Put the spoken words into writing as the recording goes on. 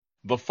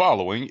The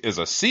following is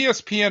a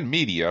CSPN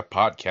Media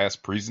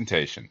podcast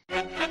presentation.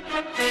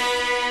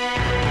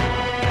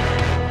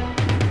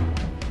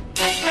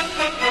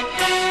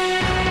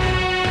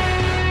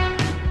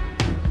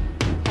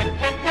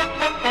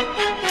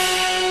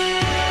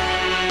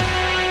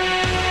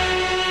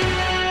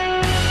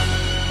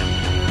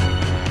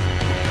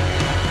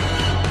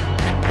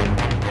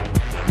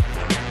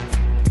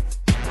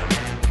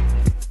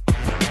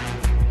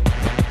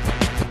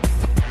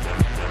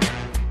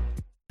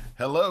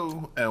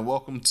 Hello and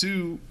welcome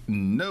to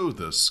Know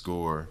the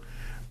Score.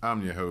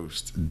 I'm your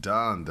host,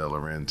 Don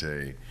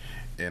Delarente,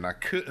 and I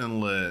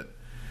couldn't let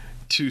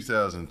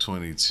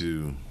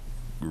 2022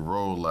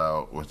 roll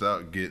out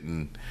without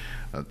getting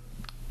a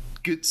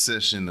good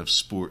session of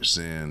sports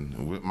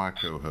in with my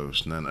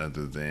co-host, none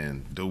other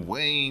than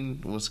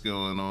Dwayne. What's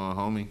going on,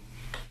 homie?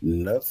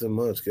 Nothing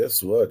much.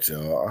 Guess what,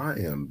 y'all? I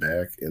am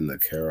back in the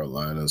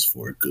Carolinas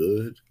for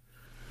good.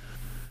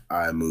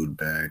 I moved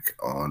back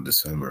on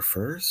December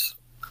 1st.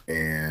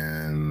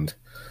 And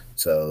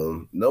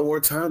so no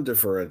more time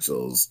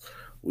differentials.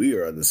 We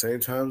are in the same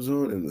time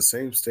zone in the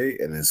same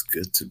state, and it's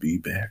good to be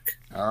back.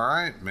 All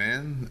right,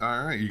 man.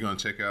 All right, you gonna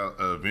check out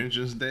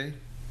Vengeance Day?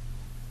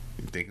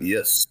 You think?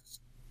 Yes.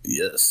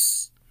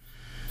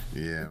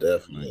 Yeah,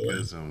 definitely. My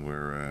cousin,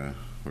 we're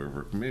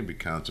maybe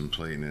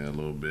contemplating it a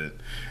little bit.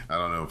 I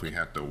don't know if we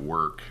have to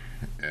work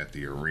at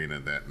the arena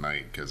that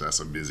night because that's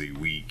a busy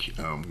week.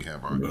 We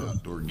have our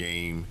outdoor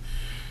game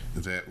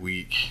that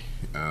week,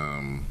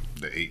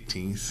 the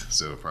 18th,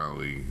 so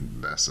probably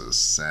that's a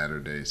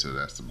Saturday, so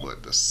that's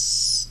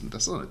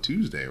on a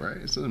Tuesday, right?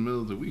 It's in the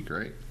middle of the week,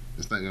 right?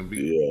 It's not gonna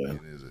be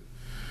is it?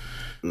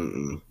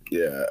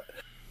 Yeah,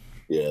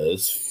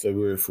 it's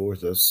February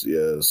 4th. That's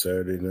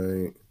Saturday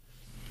night.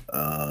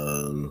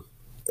 And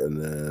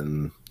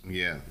then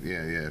Yeah.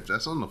 If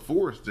that's on the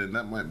 4th, then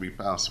that might be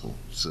possible.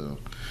 So,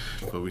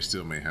 but we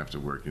still may have to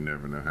work. You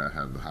never know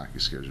how the hockey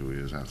schedule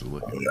is. I have to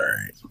look at it.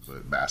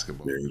 But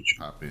basketball will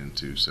pop in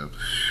too. So,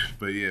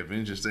 but yeah,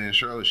 Vengeance Day in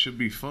Charlotte should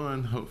be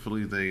fun.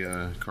 Hopefully, they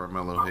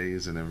Carmelo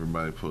Hayes and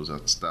everybody pulls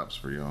out the stops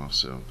for y'all.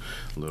 So,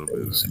 a little bit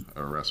of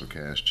a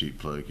WrestleCast cheap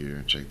plug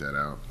here. Check that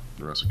out.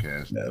 The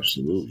WrestleCast,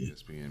 absolutely.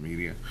 ESPN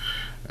Media.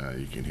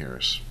 You can hear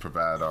us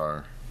provide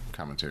our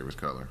commentary with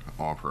color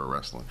on pro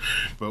wrestling,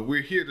 but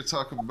we're here to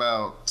talk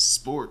about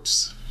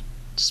sports.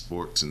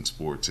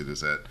 It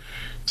is that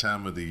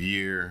time of the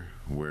year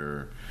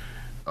where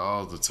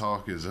all the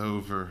talk is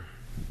over.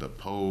 The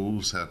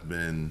polls have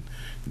been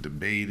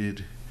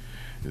debated.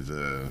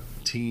 The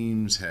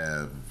teams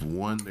have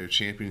won their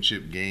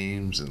championship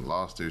games and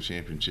lost their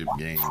championship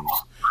games.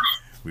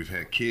 We've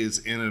had kids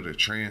enter the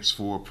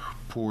transfer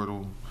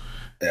portal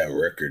at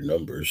record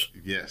numbers.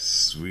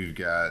 Yes, we've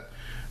got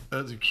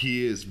other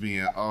kids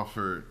being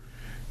offered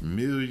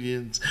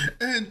millions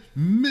and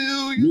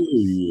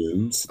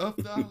millions of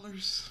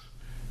dollars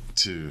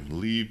to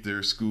leave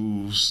their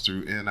schools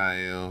through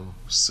NIL.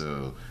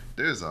 So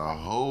there's a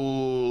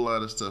whole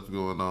lot of stuff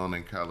going on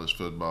in college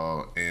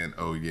football. And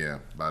oh yeah,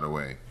 by the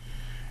way,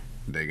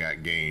 they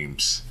got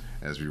games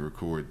as we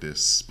record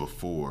this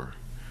before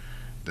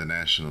the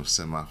national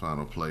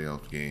semifinal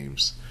playoff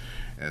games,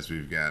 as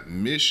we've got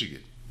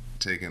Michigan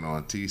taking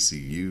on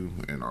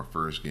TCU in our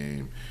first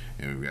game,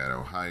 and we've got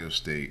Ohio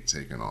State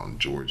taking on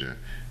Georgia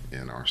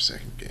in our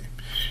second game.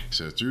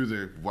 So through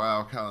the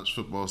wild college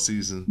football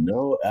season,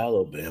 no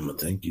Alabama,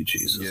 thank you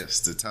Jesus. Yes,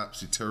 the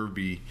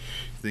topsy-turvy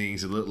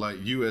things. It looked like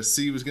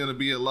USC was going to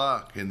be a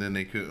lock, and then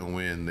they couldn't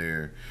win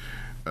their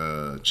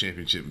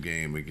championship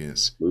game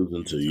against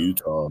losing to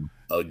Utah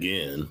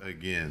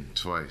again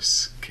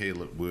twice.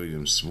 Caleb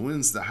Williams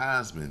wins the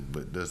Heisman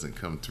but doesn't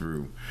come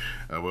through.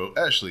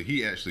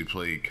 He actually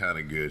played kind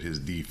of good. His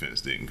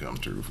defense didn't come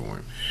through for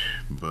him,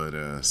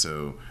 but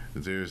so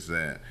there's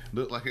that.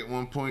 Looked like at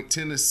one point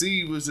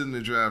Tennessee was in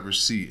the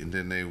driver's seat, and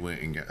then they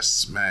went and got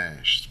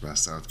smashed by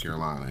South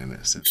Carolina in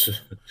that.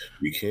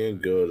 You can't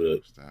go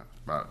to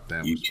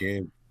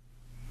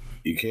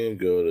You can't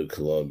go to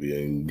Columbia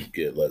and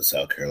let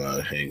South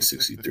Carolina hang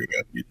 63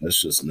 on you.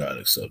 That's just not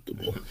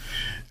acceptable.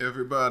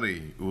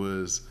 Everybody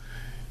was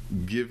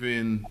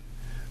giving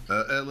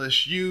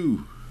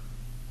LSU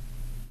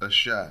a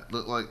shot.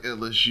 Looked like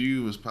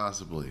LSU was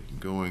possibly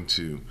going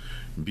to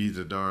be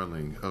the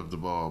darling of the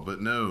ball.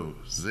 But no,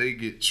 they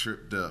get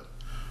tripped up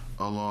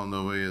along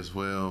the way as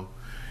well.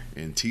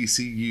 And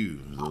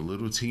TCU, the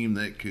little team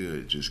that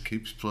could, just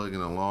keeps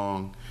plugging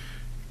along.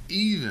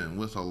 Even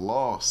with a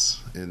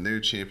loss in their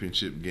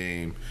championship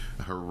game,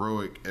 a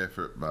heroic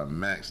effort by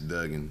Max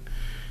Duggan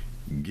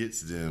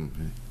gets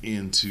them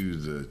into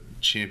the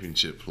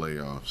championship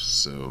playoffs.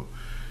 So,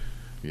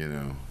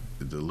 the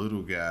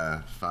little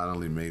guy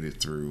finally made it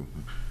through.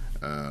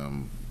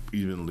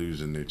 Even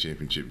losing their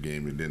championship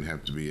game, it didn't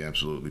have to be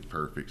absolutely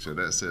perfect. So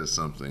that says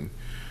something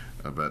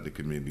about the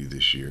committee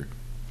this year.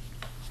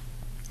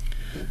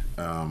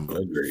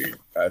 Agreed.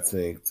 I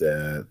think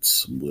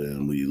that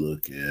when we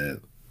look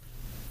at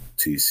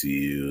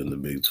TCU and the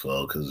Big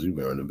 12, because you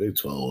remember the Big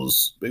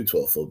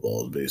 12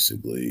 football is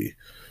basically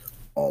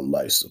on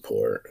life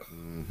support.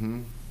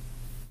 Mm-hmm.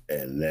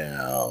 And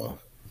now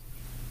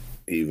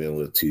even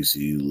with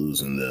TCU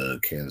losing to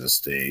Kansas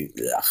State.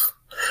 Yeah.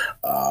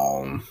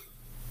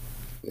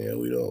 Yeah,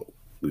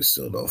 we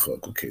still don't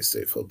fuck with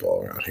K-State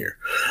football around here.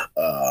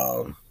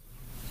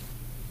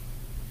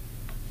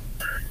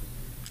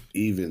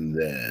 Even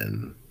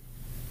then,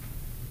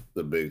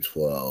 the Big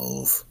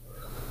 12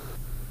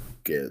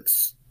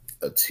 gets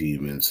a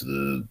team into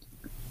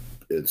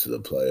the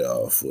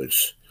playoff,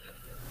 which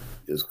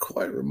is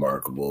quite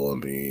remarkable. I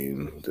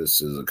mean,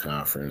 this is a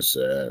conference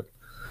that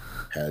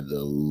had the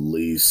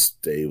least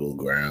stable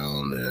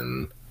ground,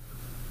 and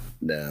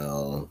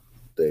now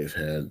they've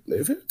had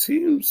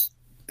teams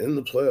in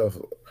the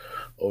playoff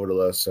over the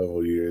last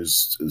several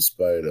years, in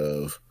spite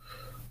of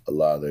a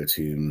lot of their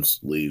teams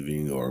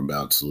leaving or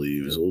about to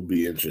leave. So it'll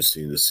be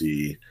interesting to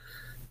see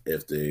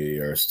if they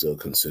are still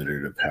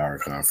considered a power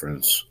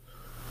conference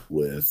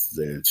with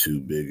their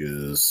two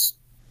biggest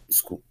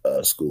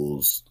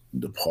schools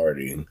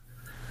departing.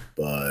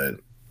 But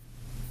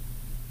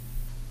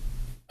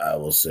I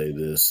will say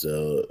this,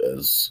 though,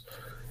 as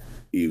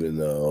even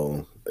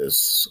though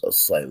it's a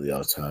slightly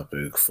off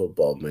topic,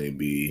 football may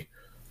be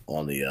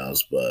on the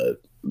outs,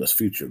 but the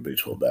future of Big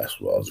 12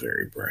 basketball is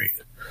very bright.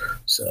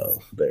 So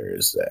there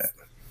is that.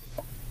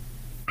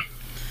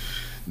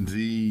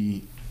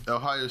 The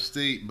Ohio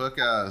State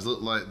Buckeyes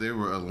looked like they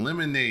were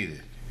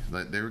eliminated.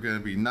 Like they were going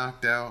to be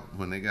knocked out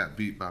when they got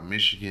beat by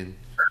Michigan.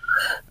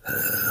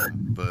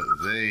 But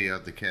they are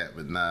the cat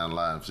with 9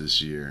 lives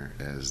this year,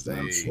 as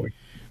they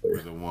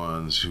were the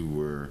ones who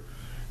were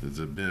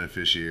the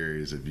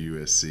beneficiaries of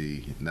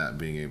USC not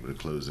being able to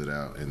close it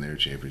out in their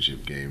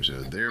championship game.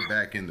 So they're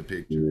back in the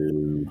picture,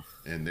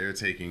 and they're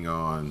taking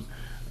on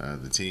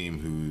the team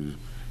who,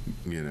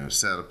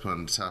 sat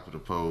upon the top of the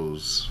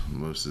polls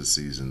most of the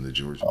season, the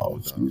Georgia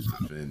Bulldogs,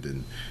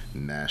 defending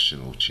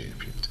national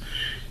champions.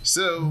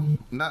 So,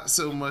 not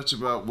so much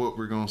about what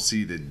we're going to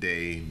see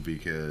today,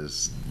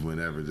 because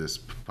whenever this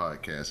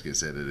podcast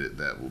gets edited,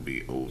 that will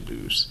be old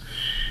news.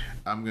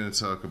 I'm going to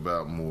talk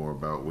more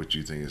about what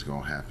you think is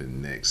going to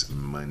happen next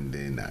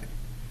Monday night.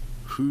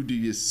 Who do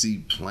you see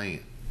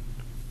playing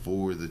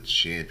for the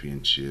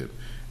championship?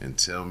 And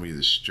tell me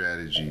the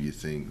strategy you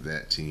think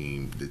that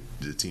team,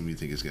 the team you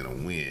think is going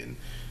to win,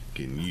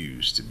 can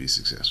use to be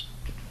successful.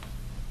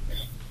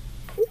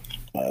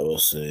 I will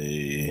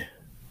say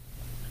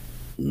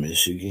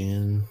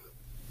Michigan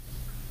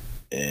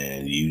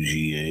and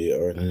UGA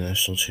are in the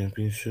national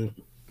championship.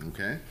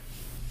 Okay.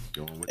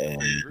 Going with the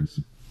favorites.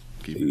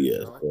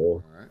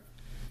 All right.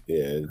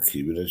 Yeah,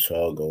 keeping it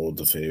chalk, going with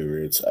the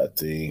favorites. I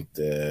think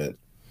that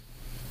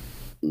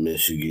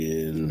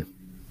Michigan,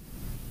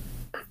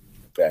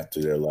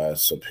 after their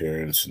last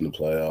appearance in the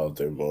playoff,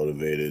 they're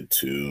motivated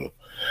to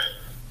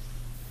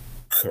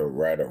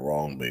right a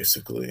wrong,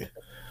 basically,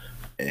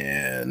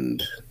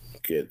 and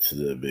get to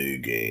the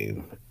big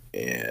game.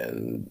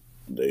 And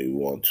they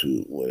want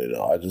to win it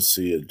all. I just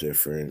see a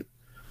different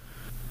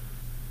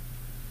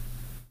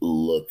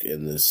look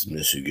in this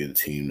Michigan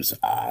team's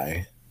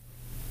eye.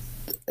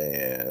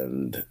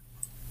 And,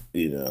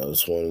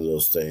 it's one of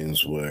those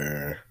things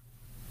where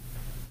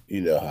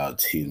how a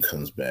team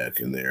comes back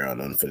and they're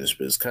on unfinished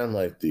business. Kind of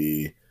like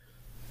the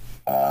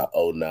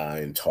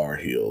 2009 Tar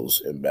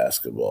Heels in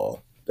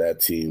basketball.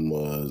 That team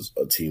was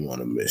a team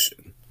on a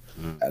mission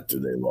after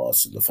they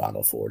lost in the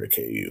Final Four to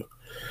KU.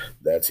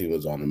 That team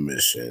was on a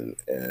mission,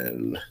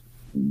 and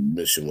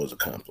mission was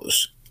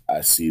accomplished.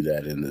 I see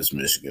that in this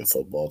Michigan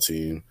football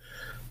team.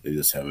 They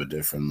just have a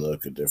different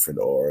look, a different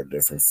aura, a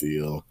different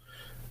feel,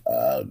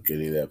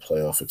 getting that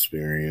playoff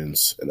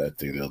experience, and I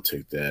think they'll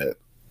take that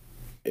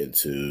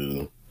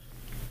into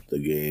the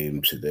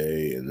game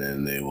today, and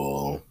then they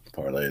will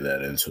parlay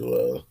that into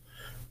a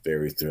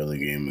very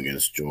thrilling game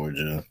against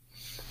Georgia.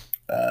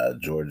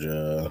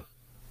 Georgia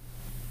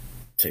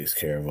takes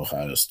care of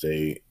Ohio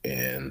State,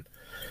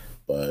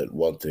 but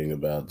one thing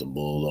about the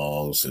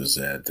Bulldogs is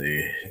that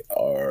they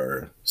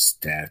are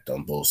stacked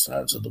on both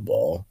sides of the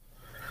ball,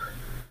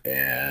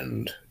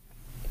 and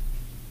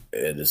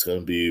it's going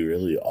to be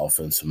really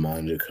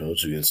offensive-minded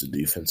coach against a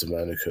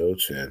defensive-minded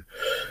coach, and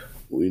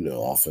we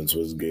know offense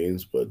wins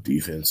games, but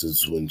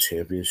defenses win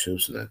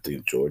championships, and I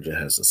think Georgia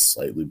has a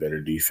slightly better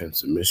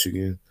defense than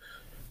Michigan.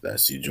 I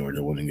see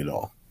Georgia winning it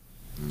all.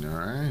 All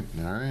right.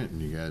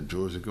 You got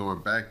Georgia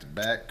going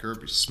back-to-back.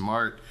 Kirby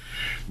Smart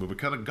will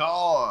become a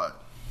god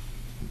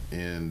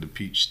in the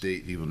Peach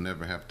State. He will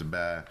never have to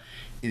buy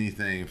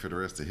anything for the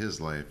rest of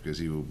his life because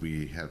he will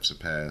have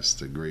surpassed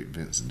the great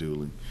Vince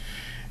Dooley.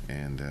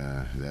 And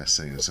that's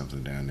saying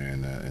something down there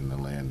in the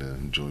land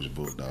of Georgia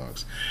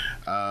Bulldogs.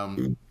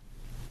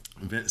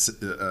 Vince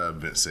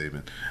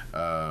Saban,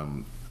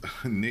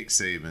 Nick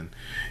Saban,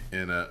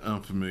 in an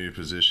unfamiliar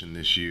position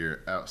this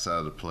year outside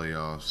of the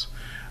playoffs.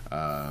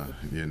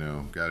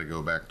 Got to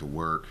go back to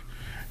work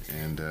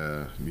and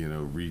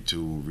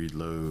retool,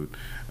 reload.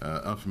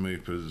 Unfamiliar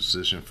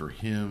position for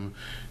him.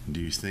 Do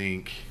you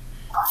think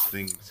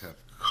things have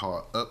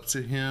caught up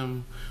to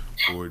him,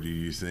 or do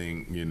you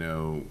think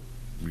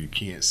you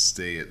can't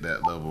stay at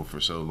that level for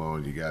so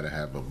long? You got to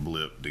have a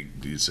blip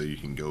so you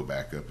can go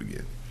back up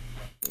again.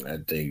 I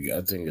think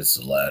it's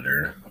the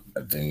latter.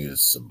 I think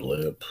it's a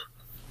blip.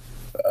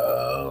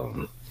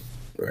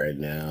 Right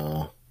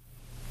now,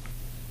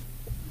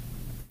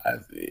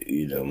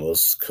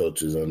 most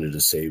coaches under the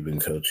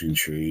Saban coaching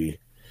tree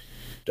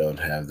don't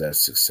have that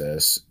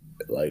success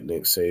like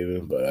Nick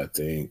Saban, but I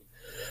think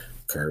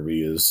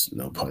Kirby is,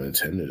 no pun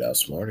intended,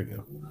 outsmarting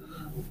him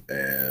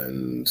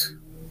and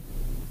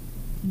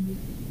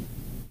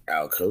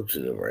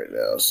outcoaching him right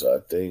now. So I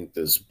think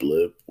this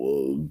blip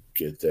will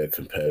get that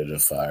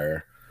competitive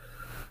fire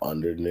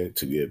under Nick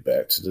to get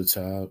back to the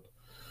top.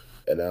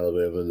 And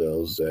Alabama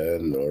knows that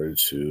in order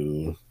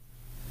to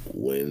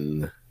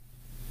win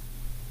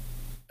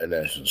a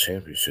national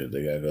championship,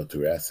 they got to go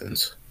through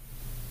Athens.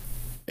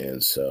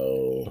 And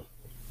so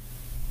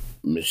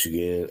not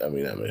Michigan,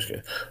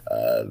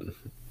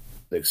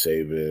 Nick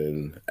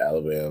Saban,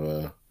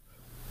 Alabama,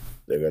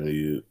 they're going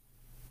to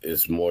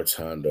it's more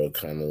time to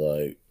kind of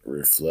like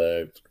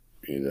reflect,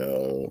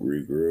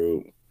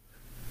 regroup,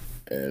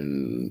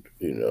 and,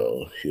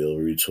 he'll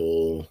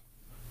retool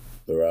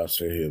the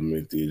roster. He'll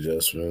make the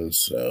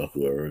adjustments.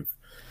 Whoever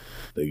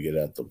they get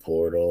out the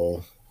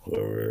portal,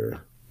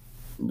 whoever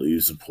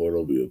leaves the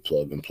portal, be a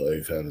plug and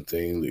play kind of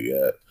thing. They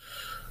got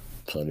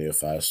plenty of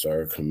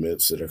 5-star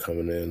commits that are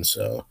coming in.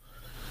 So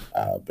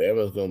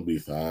Bama's going to be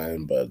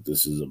fine, but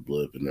this is a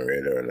blip in the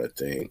radar, and I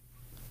think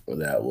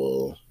that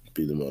will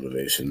be the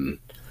motivation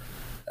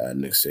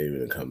Nick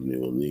Saban and company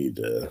will need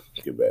to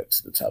get back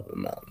to the top of the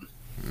mountain.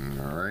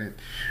 All right,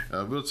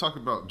 we'll talk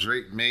about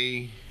Drake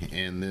May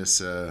and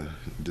this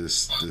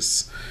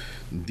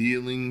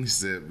dealings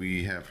that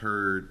we have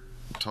heard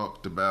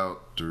talked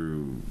about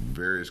through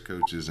various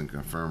coaches and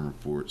confirmed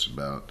reports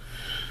about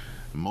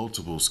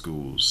multiple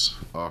schools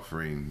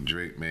offering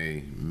Drake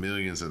May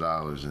millions of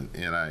dollars in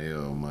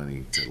NIL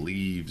money to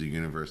leave the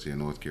University of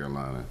North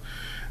Carolina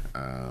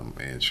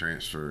and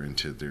transfer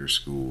into their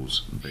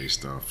schools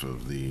based off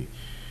of the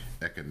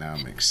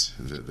economics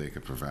that they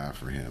could provide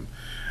for him.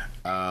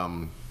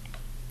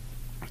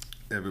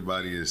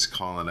 Everybody is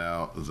calling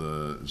out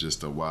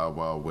the wild,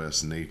 wild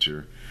west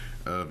nature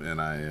of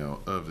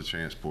NIL, of the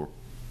transport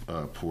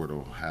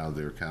portal, how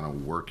they're kind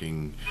of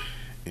working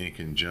in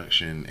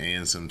conjunction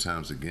and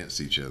sometimes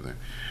against each other.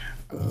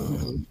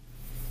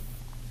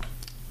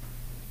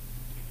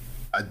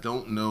 I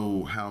don't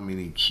know how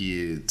many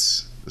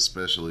kids,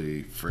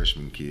 especially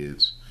freshman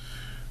kids,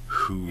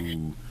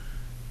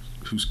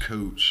 whose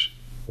coach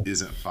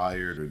isn't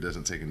fired or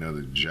doesn't take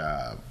another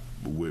job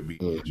would be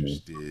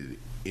interested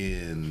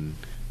in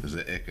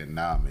the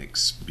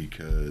economics,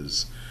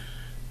 because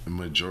the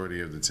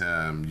majority of the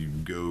time you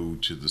go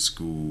to the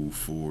school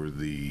for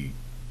the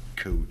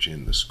coach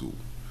and the school,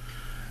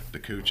 the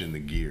coach and the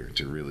gear,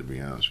 to really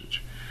be honest with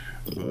you.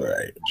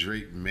 But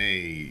Drake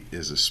May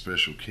is a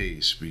special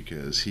case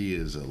because he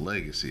is a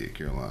legacy at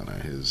Carolina.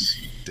 His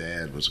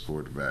dad was a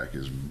quarterback.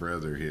 His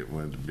brother hit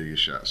one of the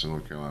biggest shots in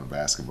North Carolina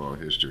basketball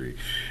history.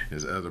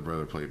 His other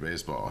brother played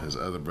baseball. His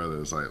other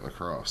brother is like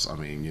lacrosse. I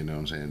mean, you know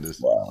what I'm saying?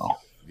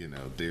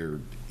 They're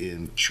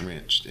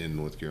entrenched in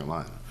North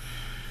Carolina.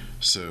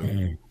 So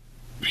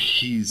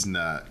he's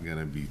not going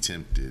to be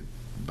tempted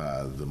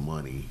by the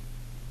money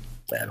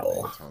at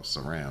all tossed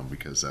around,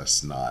 because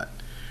that's not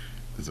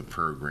the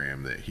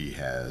program that he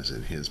has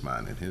in his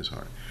mind and his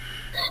heart.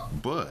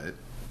 But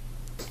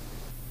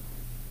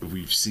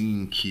we've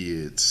seen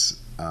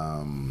kids,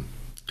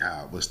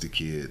 what's the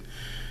kid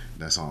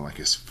that's on like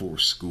his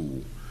fourth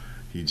school?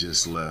 He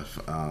just left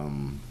West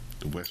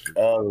Virginia.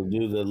 Oh, the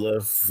dude that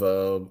left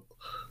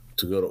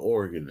to go to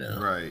Oregon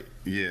now. Right,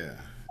 yeah.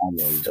 I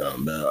know what you're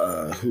talking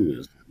about. Who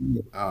is?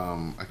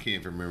 I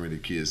can't remember the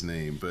kid's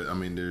name, but I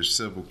mean, there's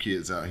several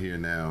kids out here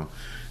now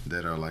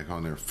that are like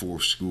on their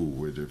fourth school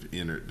where they've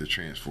entered the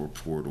transfer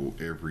portal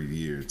every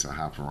year to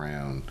hop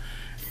around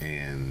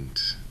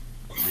and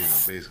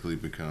basically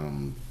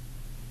become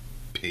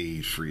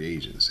paid free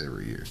agents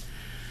every year.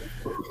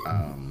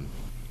 I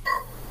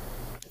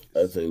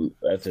think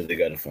they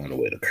got to find a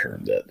way to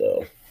curb that,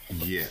 though.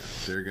 Yeah,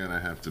 they're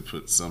gonna have to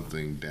put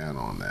something down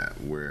on that.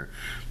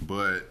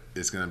 But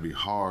it's gonna be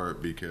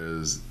hard,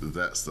 because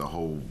that's the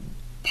whole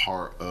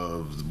part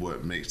of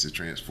what makes the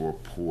transfer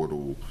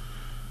portal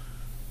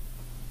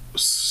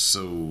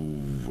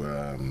so,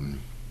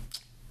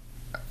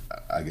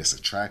 I guess,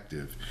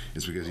 attractive,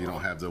 is because you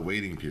don't have the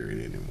waiting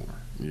period anymore.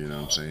 You know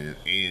what I'm saying?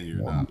 And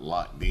you're not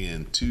locked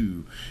in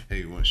to,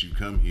 hey, once you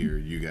come here,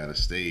 you gotta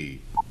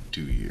stay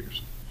 2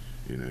 years.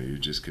 You're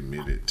just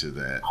committed to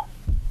that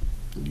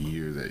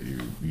year that you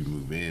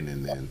move in,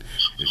 and then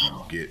if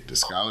you get the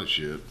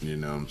scholarship, you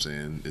know what I'm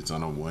saying, it's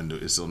on a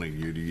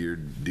year-to-year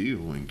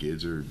deal, and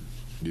kids are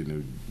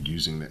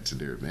using that to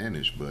their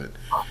advantage. But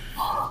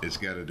it's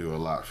got to do a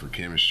lot for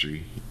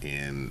chemistry,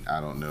 and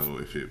I don't know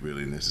if it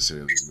really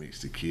necessarily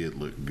makes the kid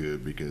look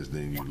good, because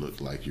then you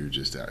look like you're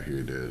just out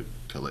here to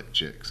collect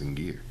checks and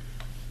gear.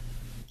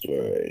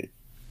 Right.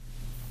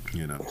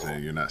 You know what I'm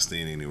saying? You're not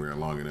staying anywhere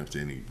long enough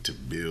to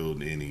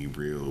build any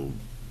real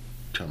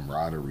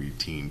camaraderie,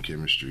 team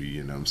chemistry.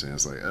 You know what I'm saying?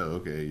 It's like, oh,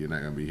 okay, you're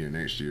not gonna be here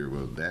next year.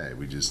 Well, Dad,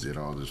 we just did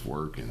all this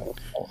work and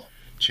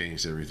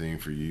changed everything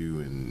for you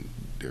and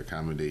to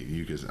accommodate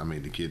you. Because I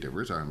mean, the kid that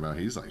we're talking about,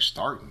 he's like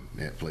starting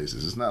at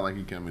places. It's not like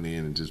he coming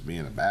in and just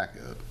being a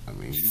backup. I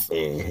mean, he's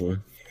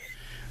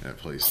at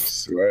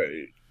places.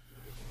 Right.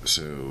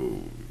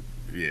 So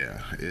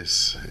yeah,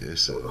 it's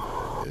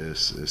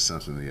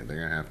something that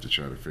they're gonna have to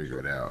try to figure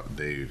it out.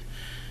 They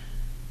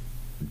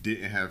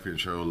didn't have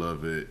control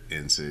of it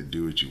and said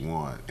do what you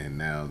want, and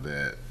now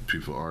that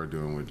people are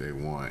doing what they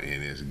want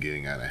and it's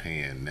getting out of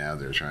hand, now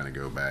they're trying to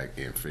go back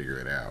and figure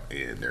it out,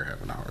 and they're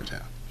having a hard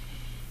time.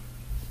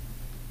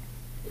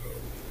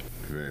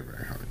 Very,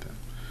 very hard time.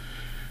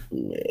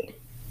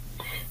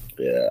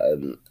 Yeah,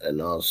 and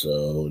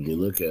also when you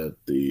look at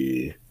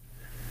the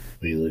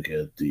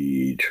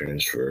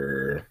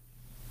transfer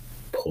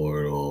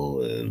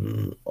portal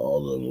and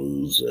all the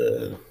moves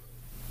that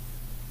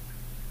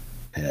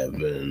have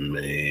been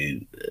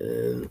made,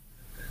 and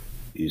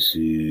you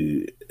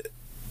see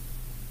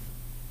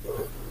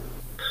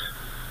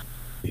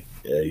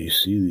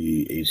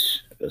the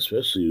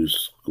especially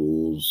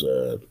schools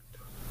that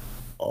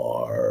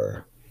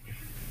are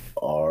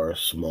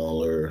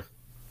smaller.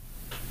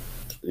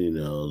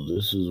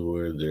 This is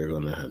where they're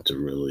gonna have to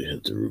really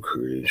hit the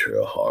recruiting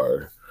trail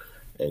hard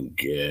and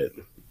get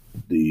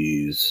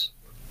these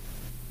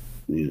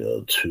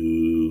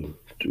 2-3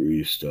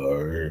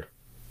 star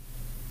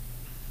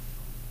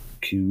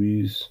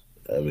QBs.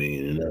 I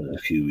mean, not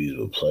just QBs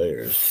but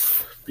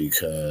players,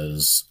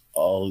 because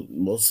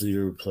most of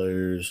your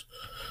players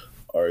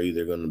are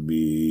either going to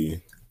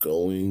be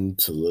going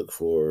to look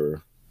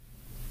for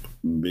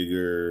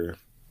bigger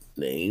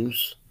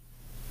names,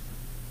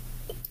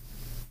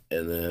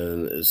 and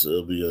then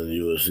it'll be on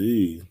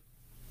USC.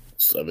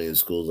 I mean,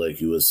 schools like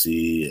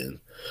USC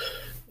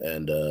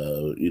and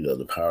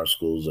the power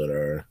schools that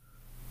are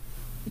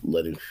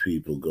letting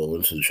people go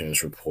into the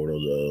transfer portal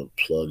to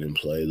plug and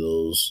play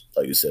those,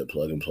 like you said,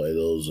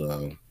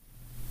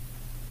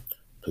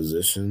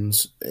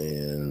 positions,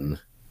 and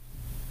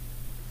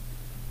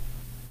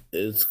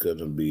it's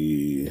gonna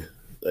be,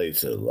 like you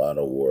said, a lot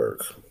of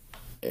work,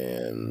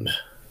 and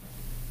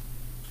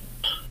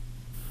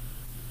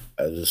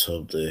I just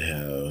hope they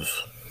have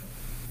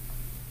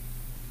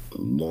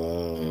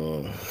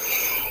long.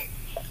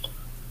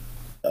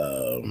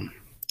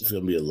 It's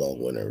gonna be a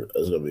long winter.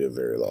 It's gonna be a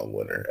very long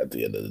winter at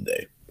the end of the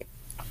day,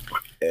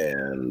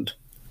 and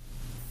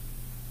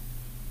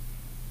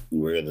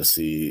we're gonna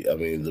see. I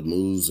mean, the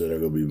moves that are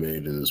gonna be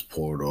made in this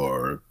portal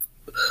are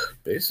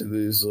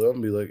basically it's gonna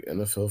be like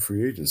NFL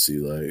free agency.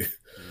 Like,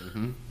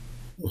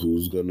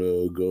 who's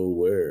gonna go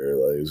where?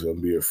 Like, it's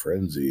gonna be a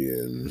frenzy,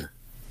 and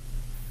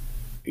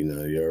you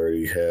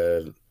already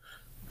had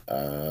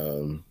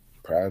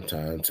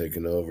Primetime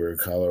taking over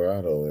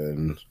Colorado,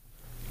 and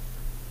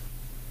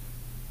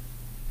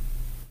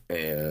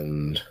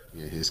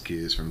yeah, his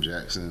kids from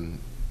Jackson.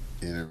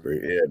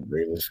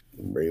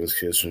 Braden's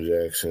kids from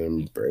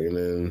Jackson,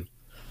 Braden,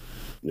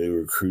 new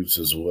recruits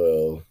as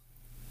well.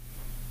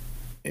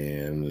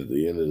 And at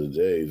the end of the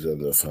day, he's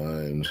going to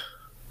find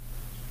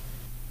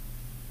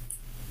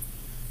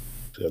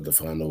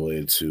a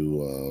way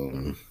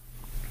to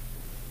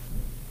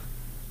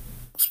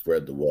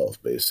spread the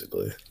wealth,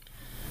 basically.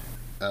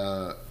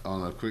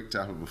 On a quick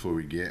topic before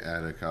we get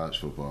out of college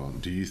football,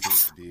 do you think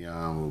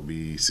Deion will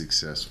be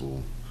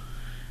successful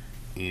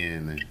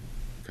in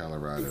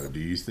Colorado?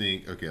 Do you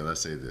think, okay, let's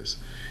say this.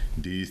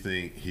 Do you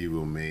think he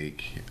will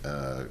make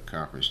a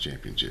conference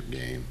championship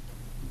game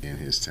in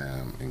his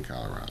time in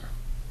Colorado?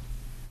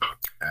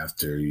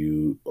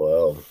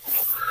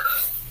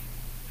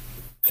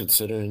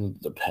 Considering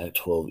the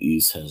Pac-12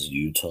 East has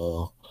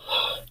Utah,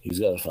 he's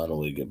got to find a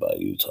way to get by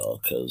Utah,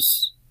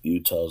 because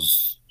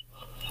Utah's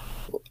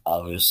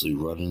obviously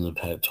running the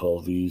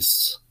Pac-12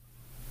 East,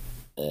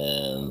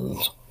 and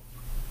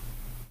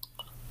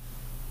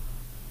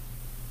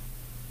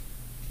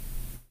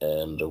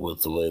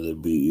with the way they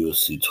beat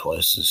USC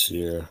twice this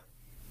year,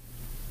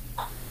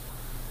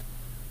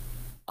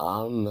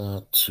 I'm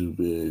not too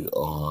big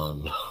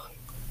on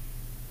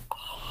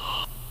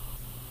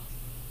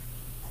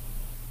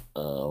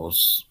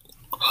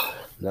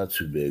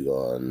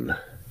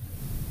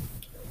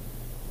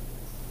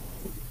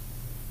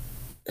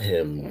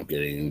him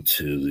getting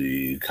to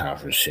the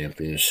conference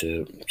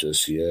championship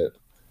just yet.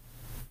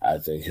 I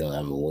think he'll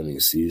have a winning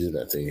season.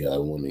 I think he'll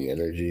have winning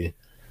energy,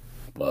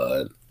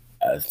 but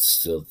I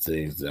still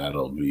think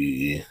that'll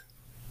be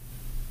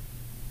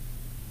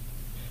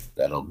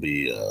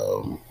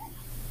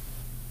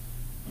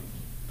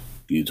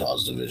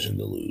Utah's division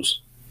to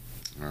lose.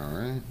 All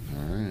right.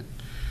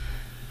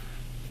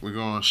 We're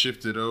going to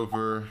shift it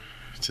over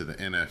to the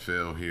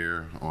NFL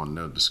here on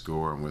Know the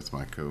Score. I'm with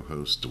my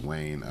co-host,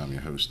 Dwayne. I'm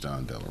your host,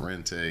 Don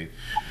Delarente.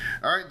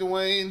 All right,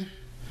 Dwayne,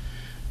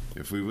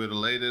 if we would have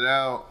laid it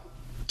out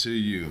to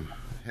you,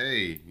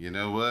 hey, you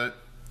know what?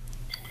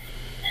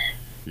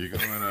 You're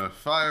going to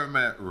fire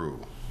Matt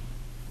Rule.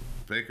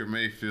 Baker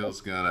Mayfield's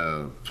going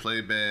to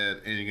play bad,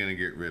 and you're going to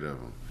get rid of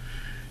him.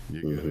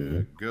 You're going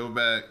to go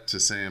back to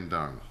Sam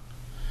Darnold.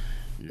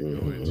 You're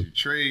going to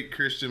trade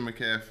Christian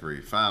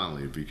McCaffrey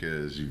finally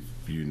because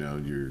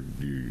you're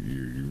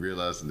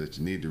realizing that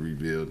you need to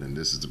rebuild, and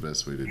this is the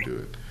best way to do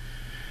it.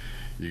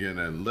 You're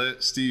gonna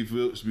let Steve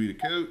Wilkes be the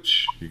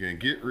coach. You're gonna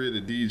get rid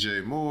of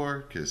DJ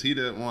Moore because he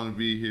doesn't want to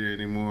be here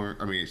anymore.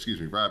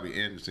 Robbie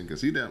Anderson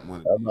because he doesn't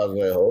want to. I'm about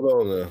to say, hold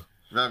on now.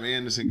 Robbie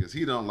Anderson because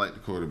he don't like the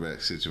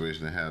quarterback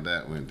situation and how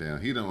that went down.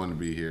 He don't want to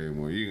be here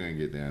anymore. You're gonna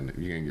get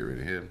rid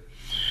of him.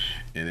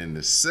 And in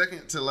the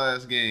second to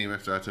last game,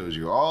 after I told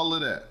you all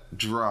of that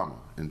drama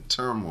and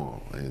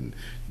turmoil and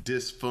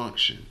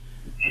dysfunction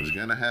was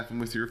gonna happen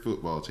with your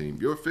football team,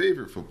 your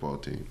favorite football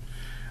team,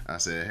 I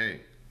said,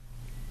 hey,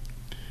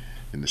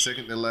 in the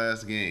second to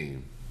last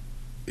game,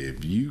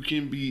 if you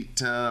can beat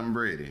Tom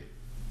Brady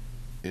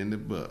and the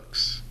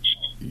Bucs,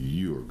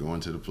 you are going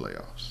to the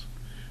playoffs.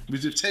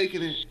 Would you have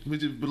taken it?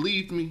 Would you have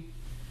believed me?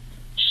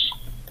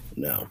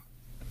 No.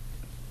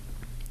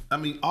 I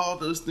mean, all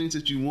those things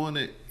that you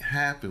wanted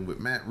happened with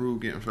Matt Rule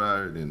getting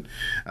fired, and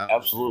I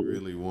Absolutely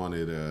really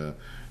wanted,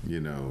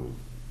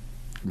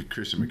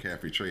 Christian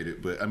McCaffrey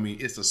traded. But I mean,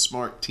 it's a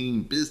smart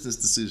team business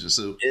decision,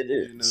 so it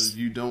is.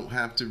 You don't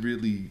have to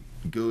really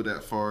go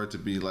that far to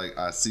be like,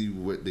 I see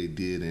what they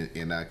did,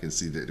 and I can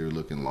see that they're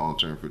looking long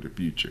term for the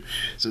future.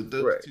 So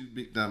those two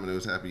big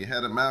dominoes happen. You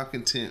had a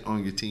malcontent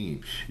on your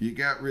team. You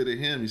got rid of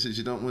him. You said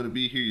you don't want to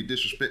be here. You're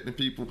disrespecting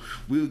people.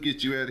 We'll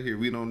get you out of here.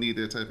 We don't need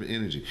that type of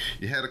energy.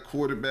 You had a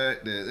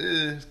quarterback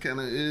that kind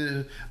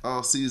of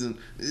all season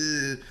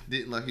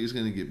didn't like he was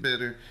going to get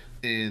better.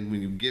 And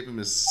when you give him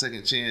a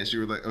second chance, you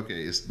were like,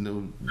 okay, it's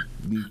no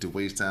need to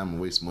waste time and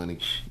waste money.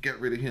 You got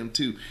rid of him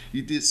too.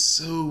 You did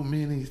so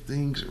many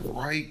things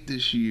right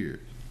this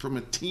year from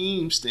a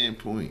team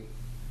standpoint.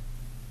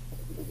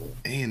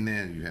 And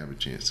now you have a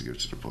chance to go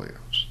to the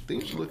playoffs.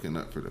 Things are looking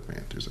up for the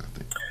Panthers, I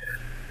think.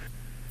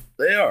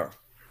 They are.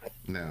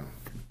 Now,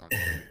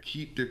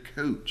 keep their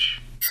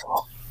coach.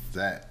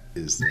 That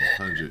is the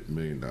 $100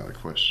 million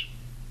question.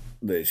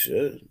 They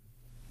should.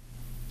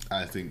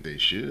 I think they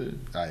should.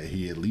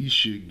 He at least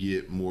should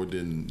get more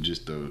than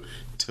just a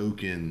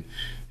token,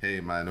 hey,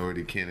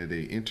 minority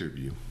candidate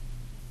interview.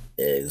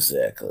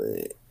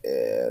 Exactly.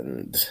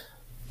 And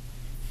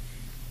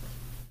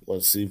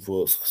once Steve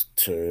Wilkes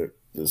turned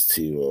this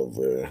team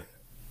over,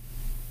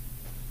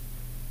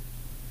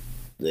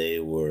 they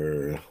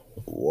were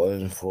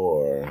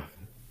 1-4,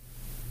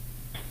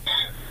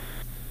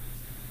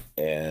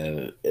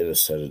 and it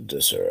is set of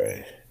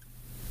disarray.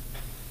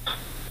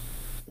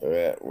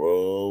 Matt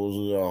Rule was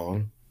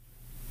gone,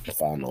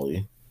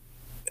 finally,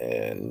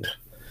 and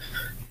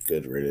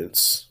good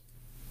riddance.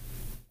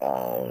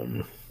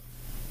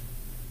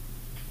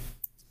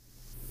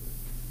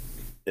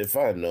 If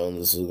I had known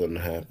this was going to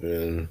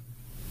happen,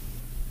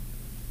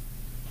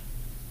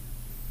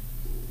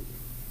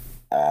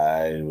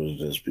 I would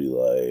just be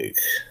like,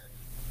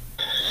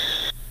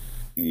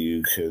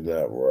 you could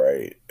not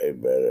write a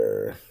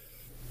better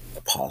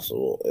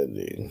possible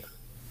ending.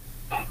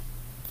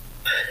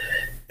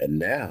 And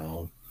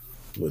now,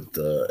 with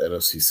the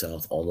NFC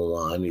South on the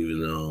line, even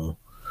though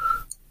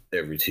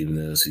every team in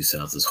the NFC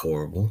South is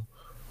horrible,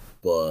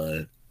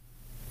 but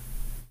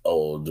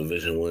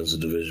division win's a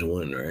division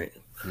win, right?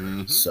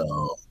 Mm-hmm.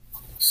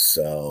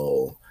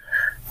 So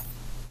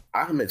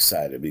I'm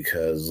excited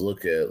because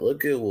look at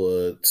what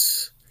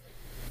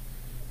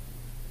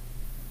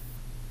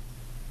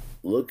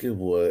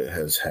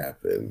has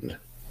happened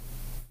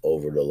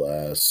over the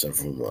last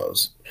several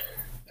months.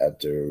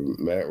 After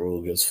Matt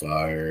Rule gets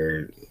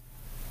fired,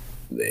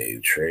 they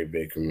trade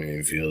Baker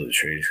Mayfield, they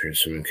trade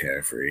Christian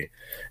McCaffrey,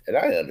 and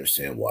I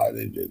understand why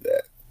they did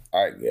that.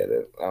 I get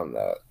it. I'm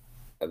not.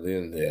 At the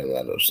end of the day, I'm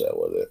not upset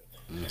with it.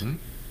 Mm-hmm.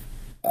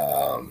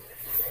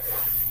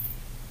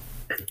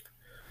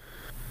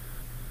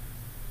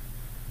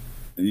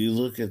 You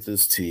look at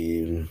this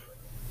team,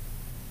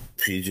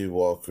 PJ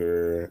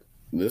Walker.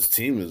 This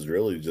team is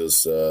really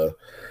just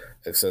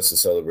excessive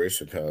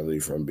celebration penalty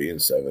from being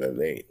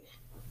 7-8.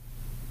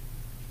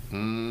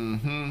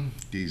 Mm-hmm.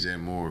 DJ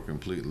Moore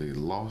completely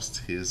lost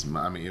his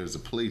mind. I mean, it was a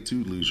play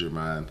to lose your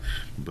mind,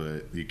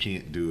 but you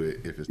can't do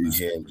it if it's you not.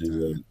 Can't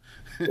do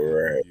it.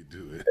 Right. You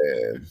do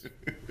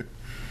it.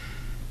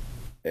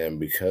 And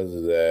because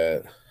of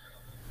that,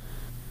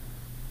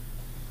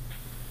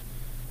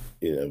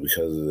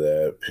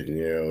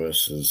 Pinheiro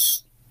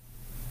misses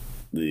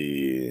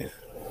the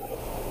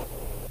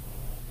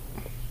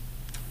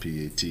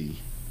PAT.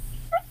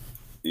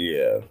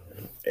 Yeah.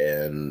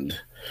 And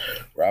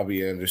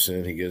Robbie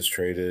Anderson, he gets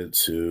traded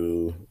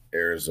to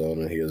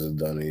Arizona. He hasn't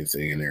done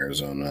anything in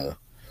Arizona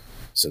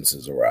since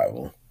his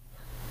arrival.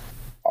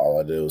 All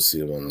I did was see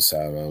him on the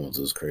sideline with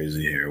his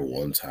crazy hair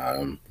one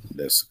time.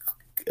 That's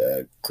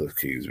Cliff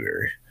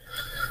Kingsbury.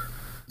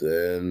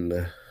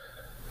 Then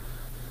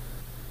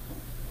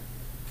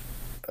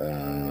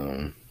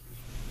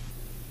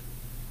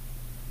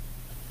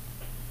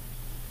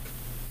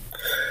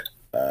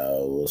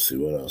we'll see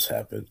what else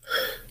happened.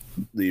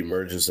 The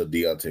emergence of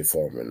Deontay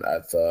Foreman. I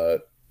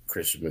thought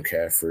Christian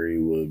McCaffrey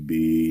would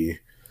be,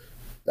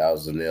 that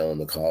was the nail in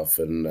the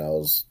coffin. That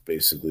was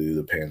basically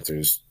the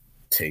Panthers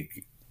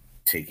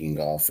taking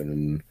off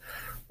and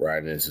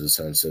riding into the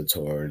sunset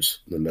towards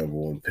the number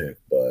one pick.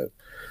 But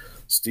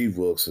Steve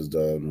Wilks has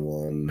done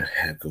one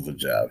heck of a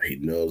job. He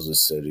knows the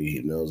city.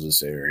 He knows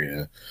this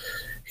area.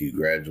 He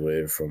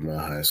graduated from my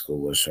high school,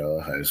 West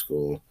Charlotte High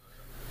School.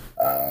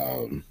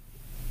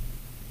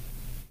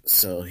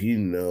 So he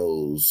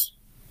knows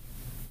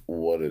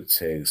what it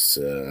takes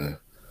to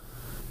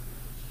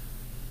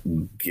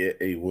get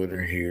a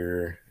winner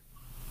here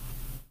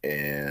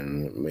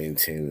and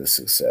maintain the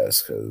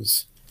success,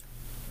 because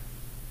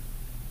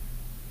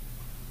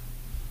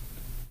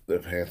the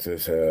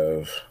Panthers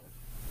have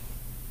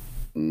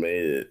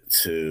made it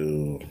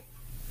to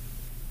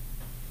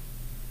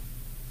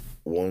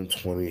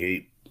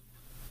 128.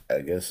 I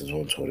guess it's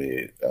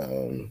 128.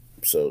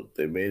 So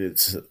they made it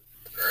to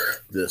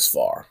this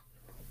far.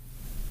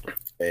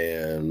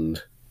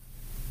 And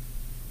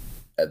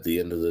at the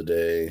end of the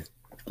day,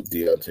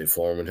 D'Onta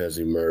Foreman has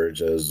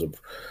emerged as the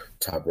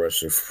top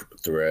rusher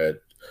threat.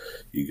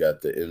 You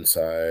got the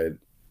inside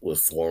with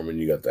Foreman.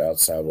 You got the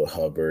outside with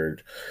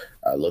Hubbard.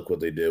 Look what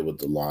they did with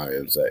the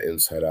Lions. That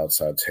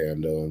inside-outside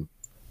tandem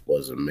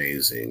was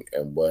amazing.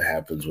 And what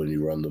happens when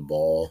you run the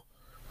ball?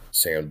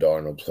 Sam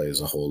Darnold plays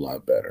a whole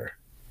lot better.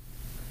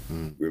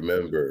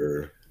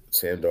 Remember,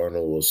 Sam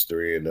Darnold was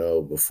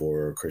 3-0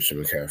 before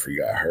Christian McCaffrey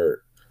got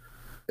hurt.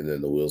 And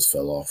then the wheels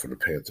fell off for the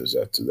Panthers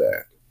after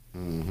that.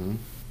 Mm-hmm.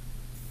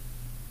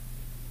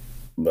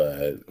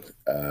 But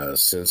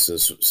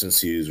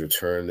since he's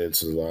returned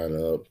into the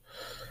lineup,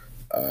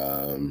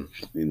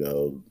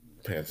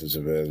 Panthers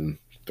have been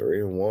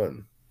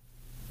 3-1,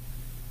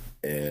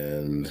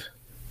 and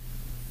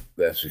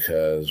that's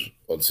because,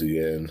 once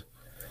again,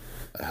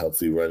 a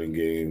healthy running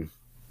game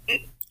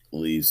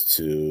leads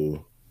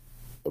to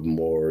a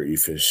more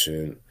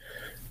efficient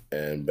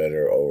and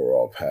better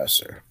overall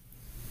passer.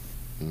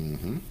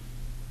 Mm-hmm.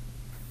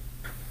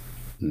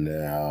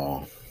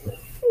 Now,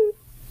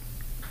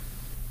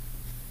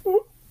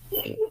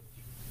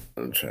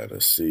 I'm trying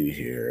to see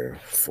here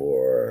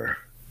for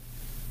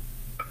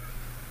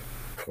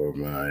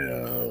my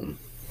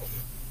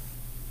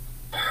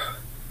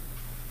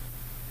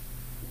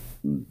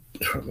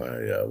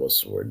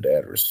what's the word,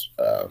 dad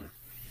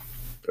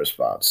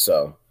response.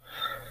 So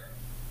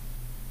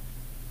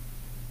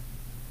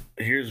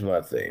here's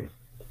my thing.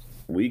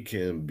 We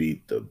can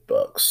beat the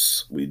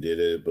Bucks. We did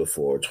it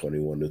before,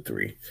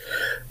 21-3.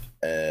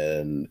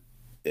 And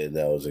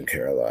that was in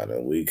Carolina.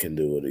 We can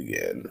do it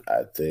again.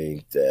 I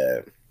think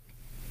that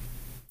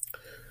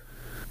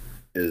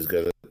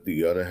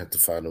you're gonna have to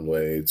find a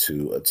way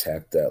to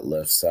attack that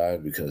left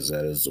side, because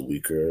that is the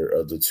weaker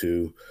of the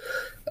two.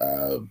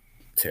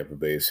 Tampa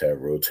Bay's have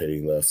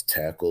rotating left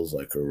tackles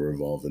like a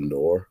revolving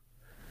door.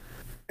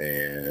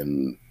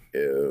 And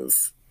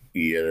if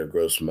either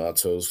Gross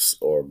Matos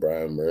or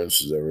Brian Burns,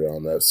 who's ever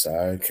on that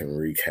side, can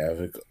wreak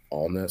havoc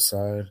on that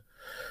side,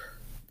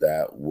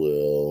 that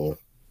will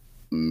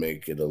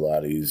make it a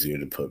lot easier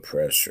to put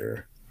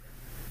pressure.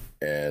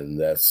 And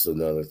that's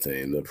another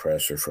thing, the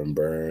pressure from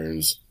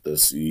Burns.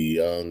 This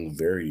young,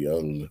 very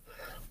young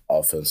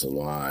offensive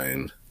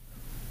line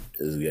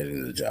is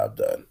getting the job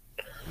done.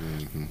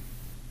 Mm-hmm.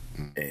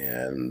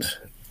 And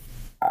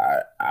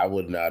I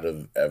would not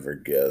have ever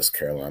guessed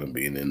Carolina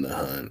being in the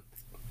hunt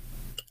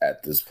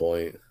at this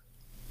point,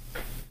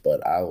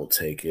 but I will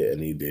take it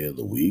any day of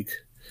the week.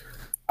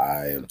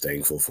 I am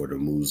thankful for the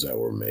moves that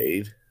were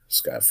made.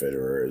 Scott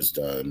Fitterer has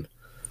done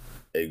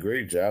a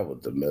great job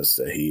with the mess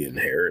that he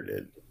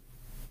inherited.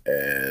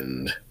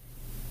 And,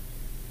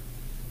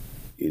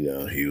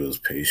 he was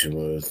patient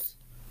with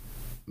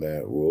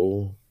Matt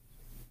Rule,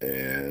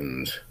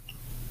 and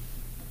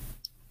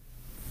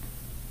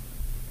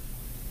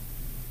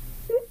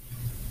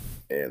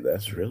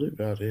that's really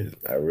about it.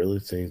 I really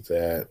think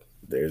that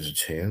there's a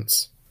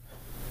chance,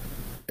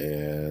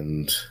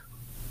 and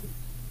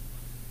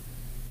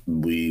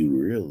we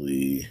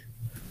really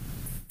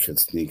can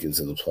sneak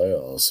into the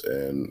playoffs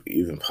and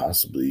even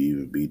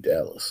possibly beat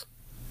Dallas,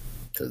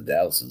 because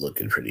Dallas is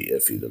looking pretty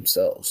iffy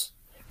themselves.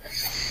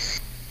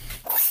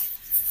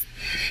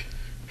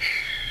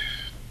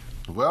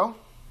 Well,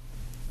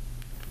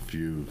 if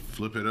you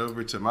flip it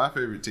over to my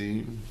favorite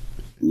team,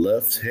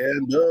 left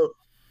hand up,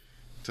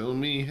 tell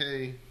me,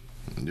 hey,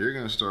 you're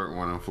going to start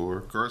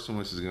 1-4. Carson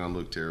Wentz is going to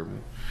look terrible.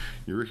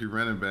 Your rookie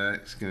running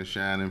back's going to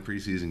shine in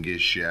preseason,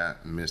 get shot,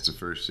 and miss the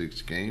first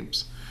 6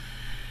 games.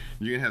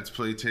 You're going to have to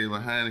play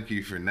Taylor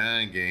Heineke for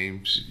 9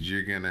 games.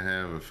 You're going to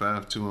have a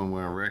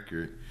 5-2-1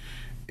 record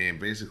and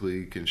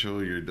basically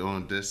control your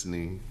own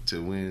destiny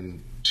to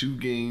win 2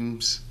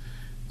 games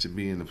to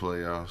be in the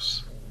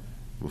playoffs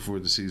before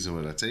the season.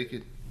 Would I take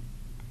it?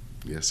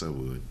 Yes, I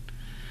would.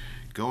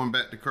 Going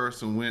back to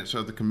Carson Wentz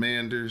or the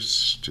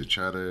Commanders to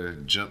try to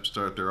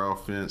jumpstart their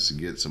offense and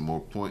get some more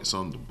points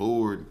on the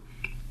board,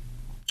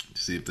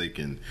 to see if they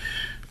can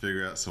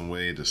figure out some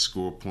way to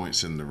score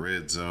points in the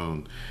red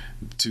zone.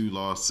 2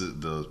 losses,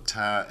 the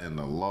tie and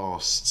the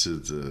loss to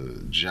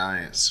the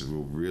Giants,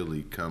 will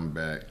really come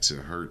back to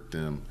hurt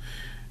them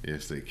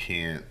if they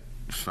can't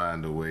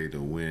find a way to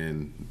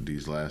win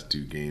these last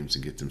 2 games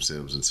and get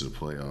themselves into the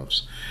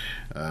playoffs.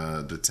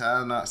 The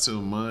tie, not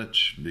so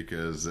much,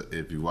 because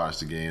if you watch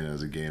the game, it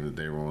was a game that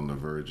they were on the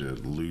verge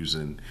of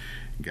losing.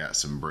 Got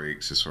some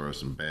breaks as far as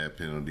some bad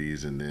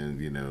penalties, and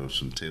then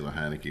some Taylor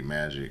Heineke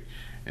magic,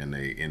 and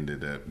they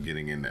ended up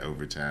getting into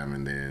overtime,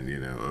 and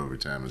then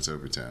overtime is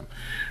overtime.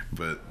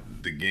 But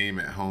the game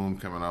at home,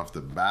 coming off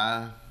the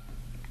bye,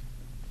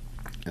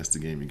 that's the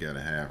game you got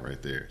to have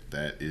right there.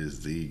 That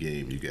is the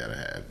game you got to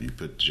have. You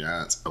put the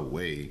Giants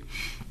away,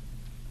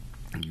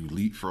 you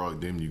leapfrog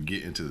them, you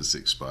get into the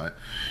 6th spot.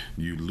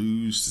 You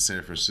lose to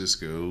San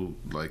Francisco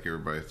like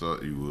everybody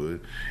thought you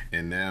would.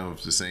 And now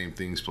if the same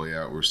things play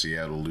out where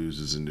Seattle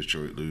loses and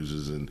Detroit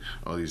loses and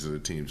all these other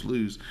teams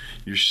lose,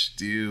 you're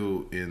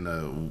still in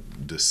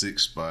the 6th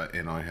spot,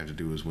 and all you have to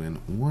do is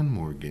win one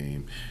more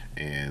game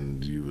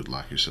and you would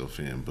lock yourself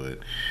in. But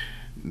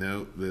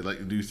no, they like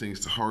to do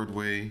things the hard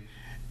way.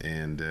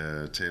 And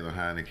Taylor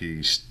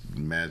Heineke's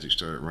magic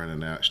started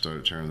running out,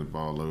 started turning the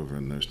ball over,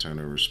 and those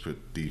turnovers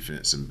put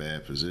defense in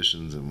bad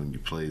positions. And when you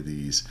play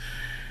these,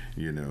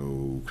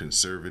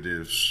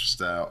 conservative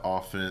style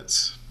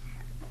offense,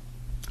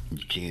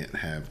 you can't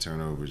have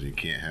turnovers. You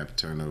can't have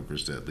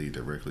turnovers that lead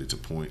directly to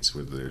points,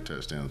 whether they're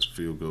touchdowns or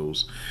field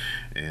goals.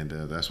 And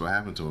that's what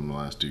happened to him the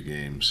last 2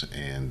 games.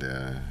 And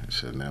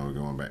so now we're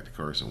going back to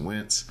Carson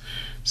Wentz,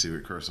 see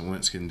what Carson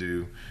Wentz can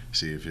do,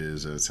 see if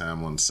his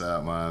time on the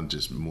sideline,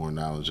 just more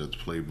knowledge of the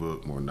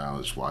playbook, more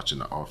knowledge watching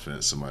the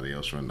offense, somebody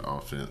else run the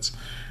offense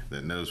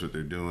that knows what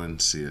they're doing,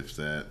 see if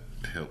that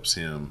helps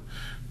him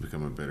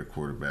become a better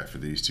quarterback for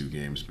these 2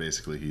 games.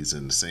 Basically, he's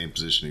in the same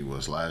position he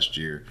was last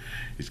year.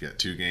 He's got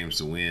 2 games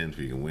to win. If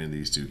he can win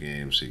these 2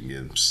 games, he can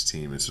get his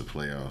team into the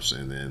playoffs.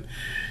 And then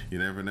you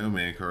never know,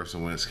 man.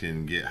 Carson Wentz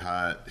can get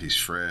hot. He's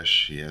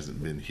fresh. He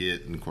hasn't been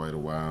hit in quite a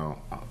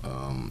while.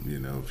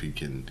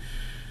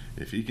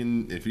 If he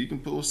can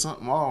pull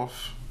something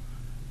off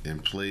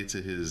and play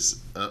to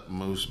his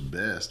utmost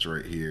best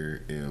right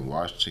here in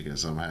Washington, can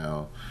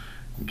somehow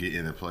get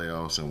in the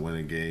playoffs and win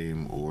a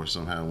game, or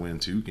somehow win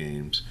 2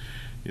 games,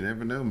 you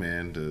never know,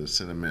 man. The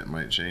sentiment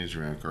might change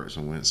around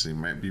Carson Wentz. He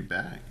might be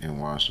back in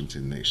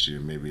Washington next year.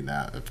 Maybe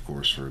not, of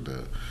course, for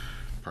the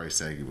price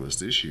tag he was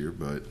this year,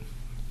 but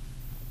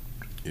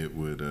it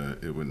would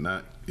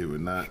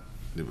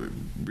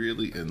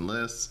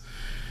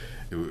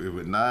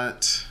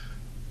not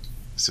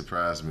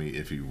surprise me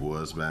if he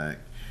was back.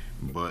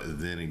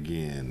 But then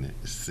again,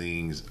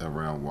 things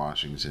around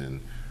Washington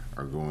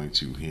are going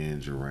to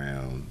hinge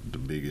around the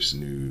biggest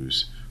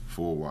news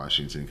for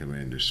Washington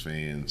Commanders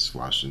fans,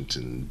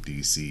 Washington,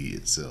 D.C.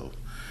 itself.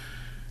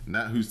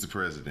 Not who's the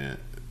president,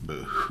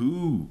 but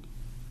who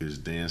is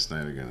Dan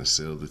Snyder going to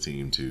sell the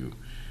team to.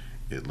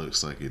 It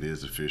looks like it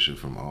is official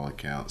from all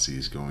accounts.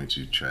 He's going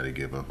to try to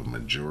give up a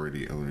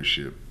majority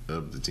ownership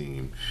of the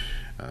team.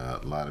 A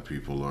lot of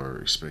people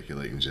are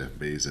speculating Jeff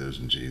Bezos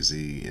and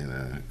Jay-Z in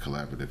a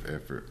collaborative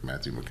effort.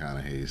 Matthew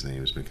McConaughey's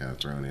name has been kind of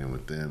thrown in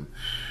with them.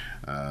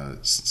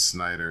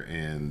 Snyder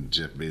and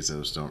Jeff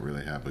Bezos don't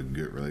really have a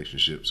good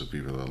relationship, so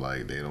people are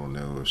like, they don't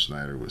know if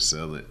Snyder would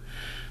sell it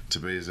to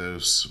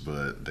Bezos,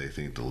 but they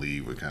think the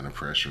league would kind of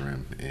pressure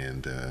him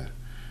and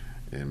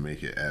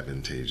make it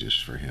advantageous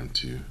for him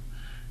to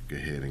go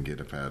ahead and get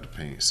up out of the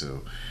paint.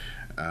 So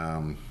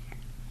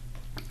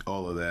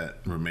all of that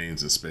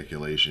remains a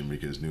speculation,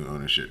 because new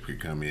ownership could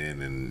come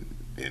in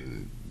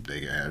and they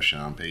could have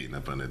Sean Payton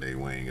up under their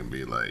wing and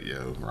be like,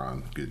 yo,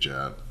 Ron, good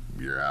job,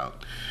 you're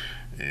out.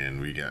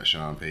 And we got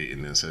Sean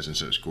Payton and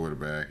such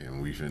quarterback,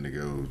 and we finna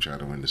go try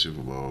to win the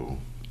Super Bowl.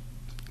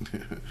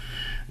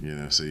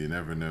 So you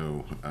never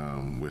know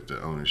with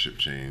the ownership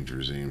change,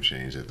 regime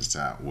change at the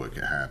top, what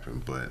could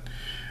happen. But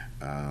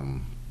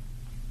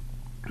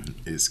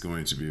it's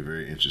going to be a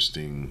very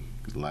interesting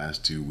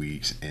last 2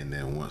 weeks, and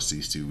then once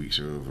these 2 weeks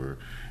are over,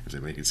 if they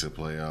make it to the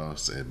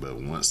playoffs, but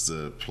once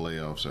the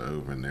playoffs are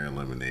over and they're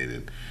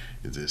eliminated,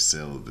 this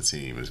sale of the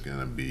team is going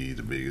to be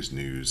the biggest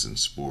news in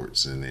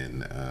sports and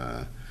in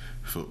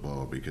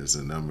football, because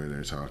the number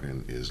they're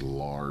talking is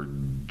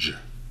large,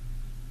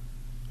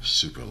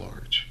 super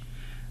large.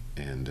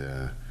 And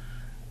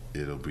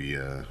it'll be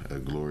a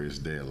glorious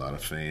day. A lot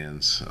of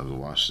fans of the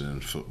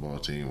Washington football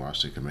team,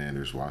 Washington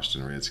Commanders,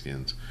 Washington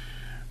Redskins,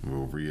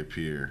 will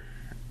reappear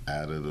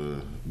out of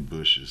the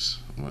bushes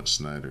once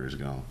Snyder is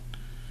gone.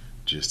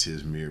 Just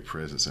his mere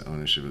presence and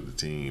ownership of the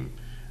team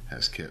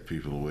has kept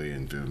people away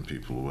and driven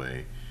people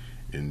away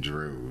in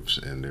droves,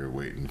 and they're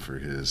waiting for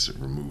his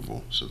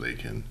removal so they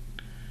can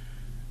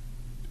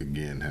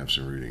again have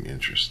some rooting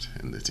interest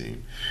in the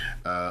team.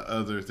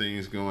 Other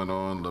things going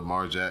on: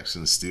 Lamar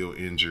Jackson still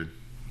injured.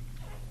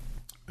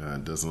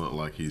 Doesn't look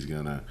like he's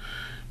gonna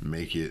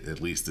make it,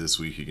 at least this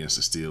week, against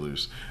the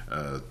Steelers.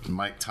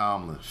 Mike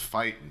Tomlin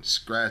fighting,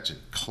 scratching,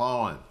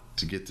 clawing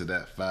to get to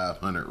that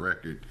 500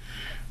 record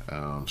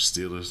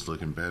Steelers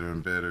looking better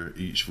and better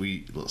each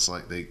week. Looks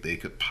like they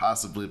could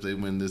possibly, if they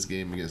win this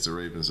game against the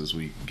Ravens this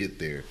week, get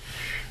there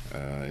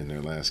in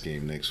their last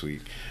game next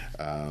week.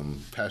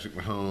 Patrick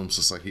Mahomes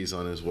looks like he's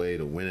on his way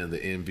to winning the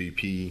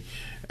MVP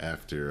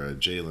after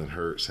Jalen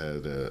Hurts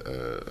had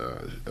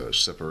a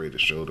separated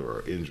shoulder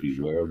or injury.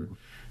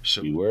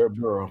 Beware,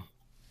 Burrow.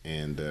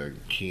 And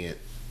can't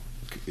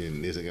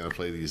and isn't going to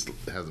play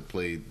hasn't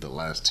played the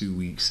last 2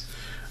 weeks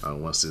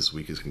once this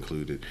week is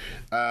concluded.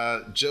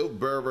 Joe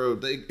Burrow,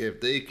 if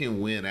they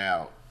can win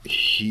out,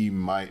 he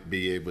might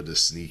be able to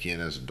sneak in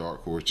as a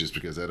dark horse just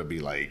because that'll be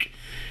like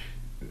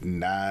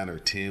 9 or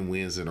 10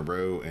 wins in a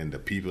row, and the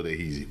people that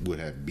he would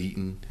have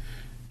beaten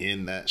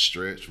in that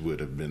stretch would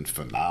have been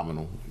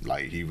phenomenal.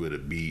 Like, he would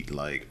have beat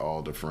like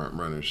all the front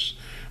runners,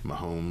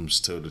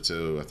 Mahomes toe to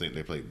toe. I think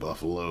they played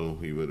Buffalo.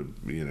 He would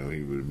have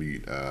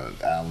beat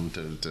Allen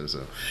toe to toe.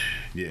 So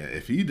yeah,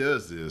 if he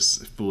does this,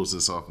 pulls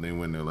this off and they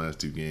win their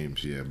last 2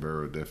 games, yeah,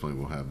 Burrow definitely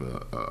will have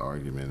a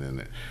argument in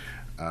it.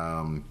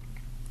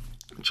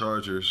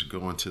 Chargers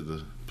going to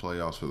the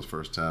playoffs for the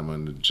first time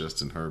under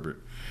Justin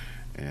Herbert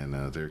and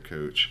their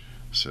coach.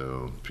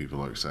 So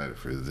people are excited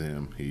for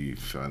them. He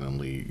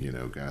finally,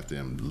 got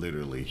them,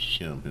 literally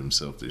him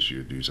himself this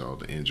year due to all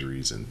the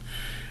injuries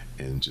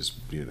and just,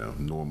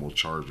 normal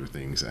Charger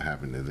things that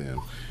happened to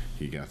them.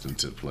 He got them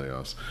to the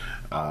playoffs.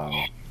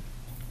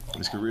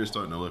 His career is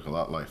starting to look a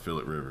lot like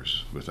Phillip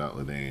Rivers without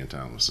LaDainian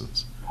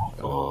Tomlinson's.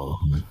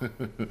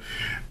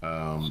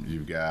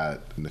 You've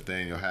got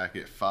Nathaniel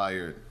Hackett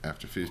fired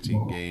after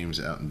 15 games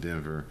out in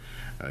Denver.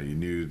 You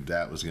knew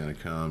that was going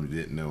to come. You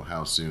didn't know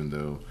how soon,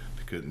 though.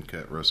 Couldn't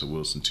cut Russell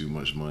Wilson too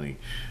much money.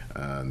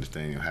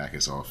 Nathaniel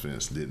Hackett's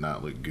offense did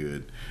not look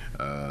good.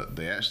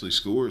 They actually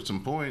scored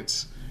some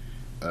points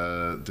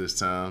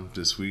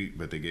this week,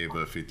 but they gave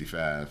up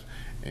 55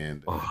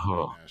 and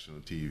national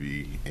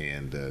TV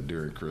and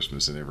during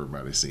Christmas, and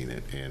everybody's seen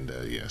it. And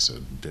so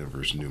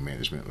Denver's new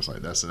management was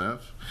like, "That's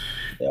enough.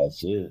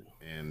 That's it."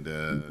 And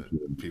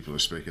people are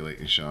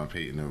speculating Sean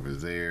Payton over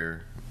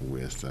there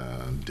with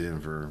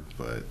Denver,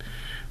 but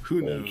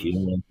who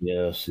knows?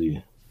 Yeah,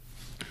 see.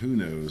 Who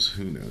knows?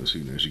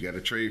 You got to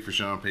trade for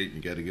Sean Payton.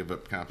 You got to give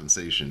up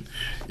compensation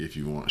if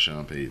you want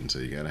Sean Payton. So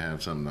you got to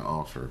have something to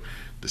offer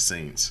the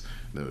Saints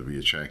that would be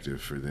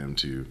attractive for them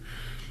to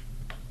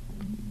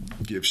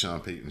give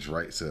Sean Payton's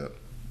rights up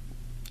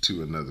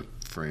to another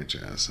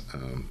franchise.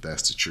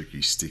 That's the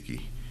tricky,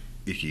 sticky,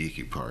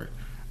 icky part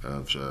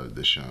of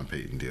the Sean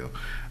Payton deal.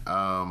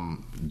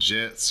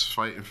 Jets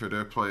fighting for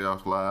their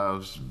playoff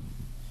lives.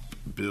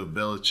 Bill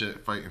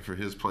Belichick fighting for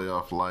his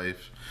playoff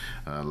life.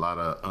 A lot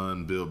of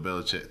un-Bill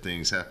Belichick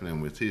things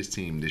happening with his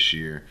team this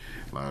year.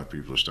 A lot of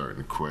people are starting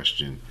to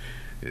question,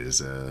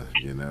 is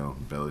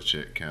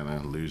Belichick kind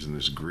of losing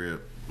his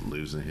grip,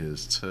 losing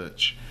his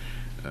touch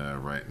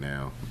right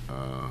now.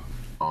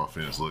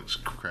 Offense looks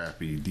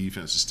crappy.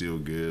 Defense is still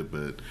good,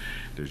 but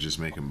they're just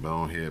making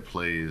bonehead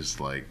plays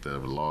like the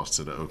loss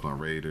to the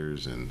Oakland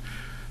Raiders and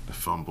the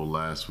fumble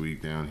last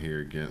week down here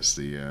against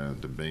the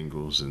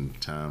Bengals in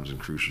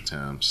crucial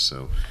times.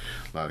 So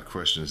a lot of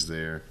questions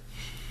there.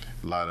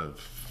 A lot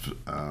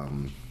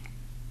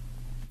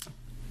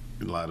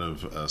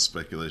of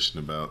speculation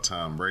about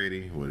Tom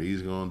Brady, what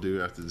he's going to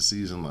do after the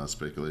season. A lot of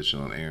speculation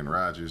on Aaron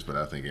Rodgers, but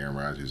I think Aaron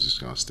Rodgers is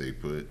just going to stay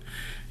put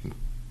and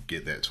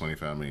get that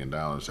 $25 million.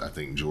 I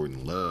think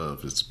Jordan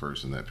Love is the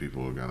person that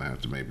people are going to have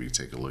to maybe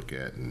take a look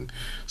at, and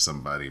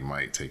somebody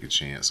might take a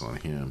chance on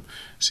him,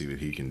 see what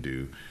he can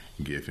do.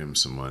 Give him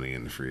some money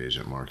in the free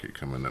agent market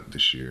coming up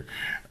this year.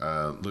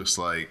 Looks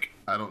like,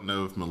 I don't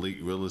know if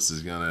Malik Willis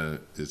is gonna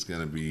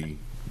be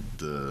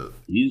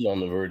he's on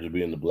the verge of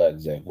being the black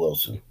Zach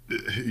Wilson.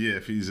 Yeah,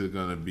 if he's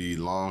gonna be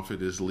long for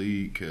this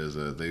league, because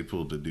they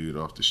pulled the dude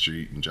off the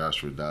street, and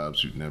Joshua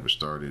Dobbs, who never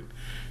start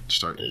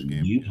this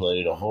game. He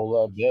played a whole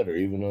lot better,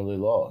 even though they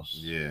lost.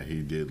 Yeah,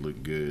 he did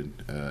look good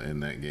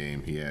in that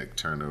game. He had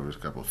turnovers, a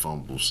couple of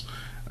fumbles,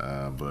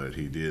 but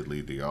he did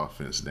lead the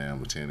offense down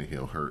with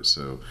Tannehill hurt.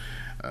 So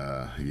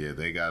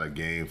they got a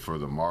game for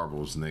the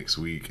marbles next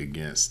week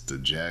against the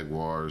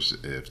Jaguars.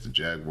 If the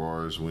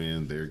Jaguars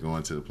win, they're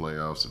going to the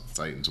playoffs. If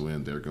the Titans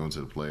win, they're going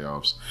to the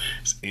playoffs.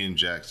 It's in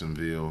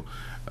Jacksonville.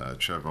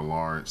 Trevor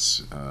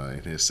Lawrence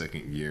in his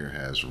second year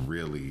has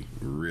really,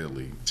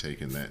 really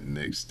taken that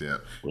next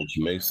step. Which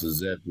makes the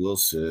Zach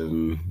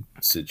Wilson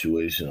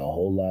situation a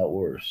whole lot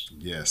worse.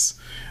 Yes.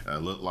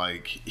 Looked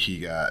like he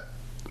got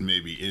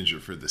maybe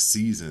injured for the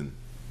season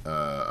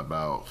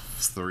about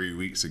 3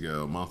 weeks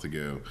ago, a month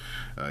ago.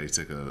 He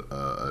took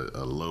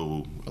a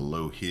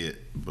low hit,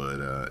 but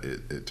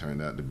it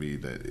turned out to be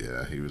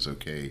that he was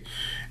okay.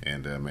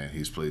 And man,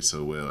 he's played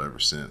so well ever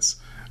since.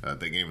 That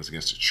game was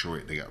against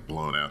Detroit. They got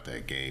blown out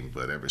that game,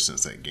 but ever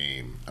since that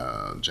game,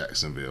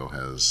 Jacksonville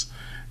has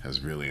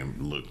really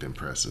looked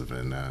impressive.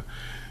 And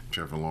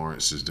Trevor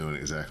Lawrence is doing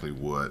exactly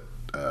what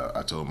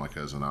I told my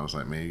cousin. I was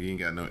like, man, you ain't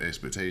got no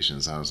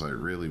expectations. I was like,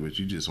 really, what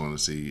you just want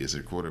to see is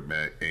a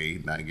quarterback,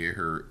 A, not get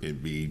hurt,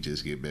 and B,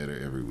 just get better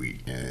every week.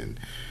 And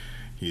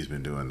he's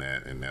been doing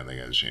that, and now they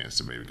got a chance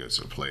to maybe go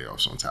to the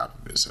playoffs on top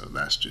of it. So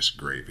that's just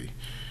gravy.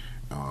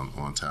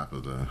 on top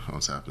of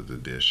the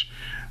dish.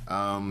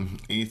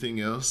 Anything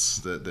else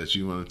that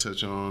you want to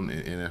touch on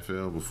in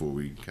NFL before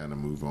we kind of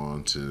move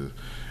on to?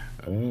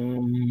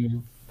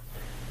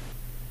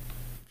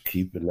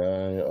 Keep an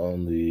eye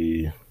on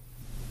the.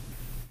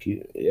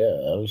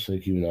 I would say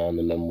keep an eye on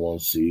the number one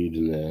seed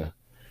in the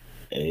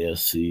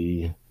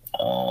AFC.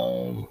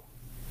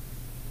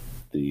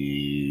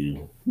 The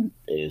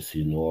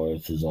AFC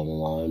North is on the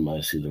line.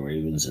 Might see the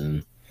Ravens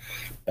in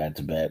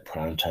back-to-back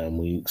primetime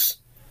weeks.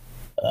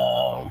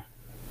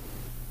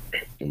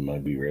 It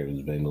might be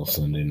Ravens Bengals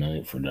Sunday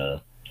night for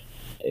the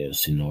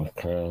AFC North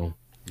crown.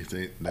 You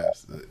think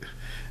that's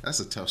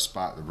a tough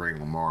spot to bring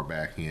Lamar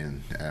back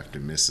in after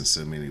missing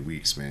so many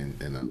weeks, man,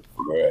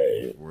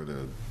 Right. for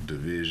the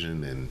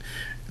division, and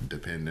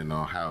depending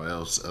on how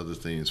else other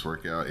things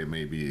work out, it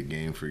may be a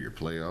game for your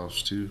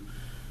playoffs too.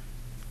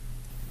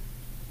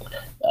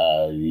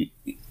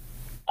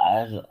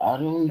 I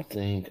don't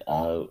think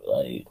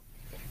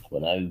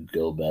when I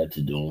go back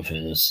to doing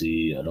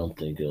fantasy. I don't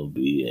think I can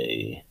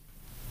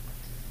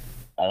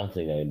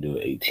do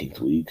an 18th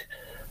week.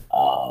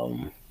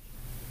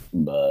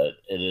 But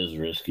it is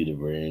risky to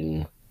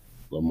bring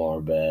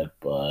Lamar back.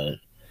 But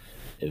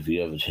if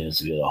you have a chance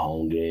to get a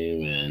home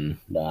game and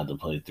not have to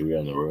play 3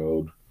 on the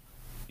road,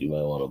 you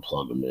might want to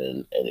plug them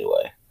in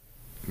anyway.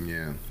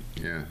 Yeah.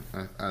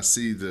 I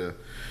see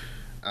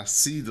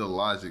the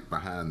logic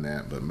behind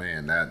that, but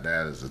man, that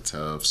is a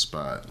tough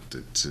spot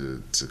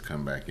to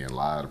come back in. A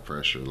lot of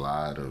pressure, a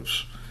lot of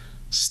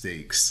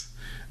stakes.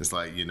 It's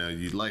like,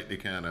 you'd like to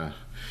kind of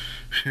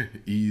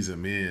ease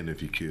them in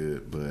if you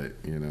could, but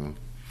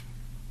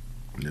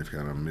they've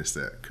kind of missed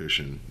that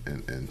cushion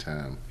and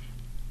time.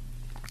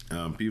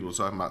 People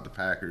talking about the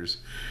Packers.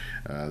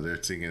 They're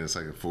thinking it's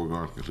like a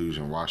foregone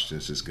conclusion.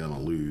 Washington's just gonna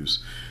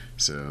lose.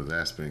 So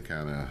that's been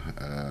kind of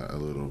a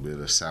little bit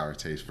of sour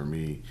taste for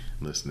me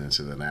listening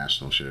to the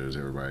national shows.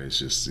 Everybody's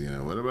just,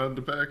 what about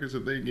the Packers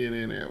if they get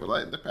in there? Well,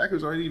 like, the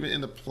Packers aren't even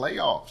in the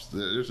playoffs.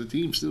 There's a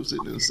team still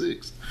sitting in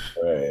 6th.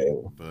 Right.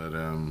 But,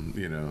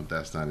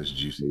 that's not as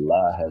juicy. A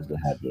lot has to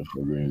happen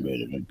for Green Bay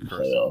to make the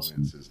playoffs.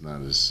 It's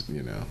not as,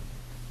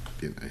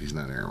 he's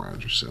not Aaron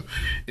Rodgers. So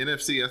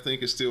NFC, I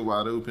think, is still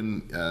wide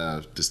open.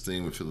 This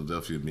thing with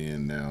Philadelphia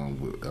being now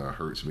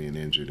Hurts being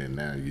injured, and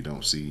now you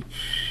don't see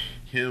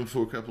him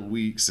for a couple of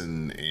weeks,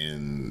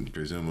 and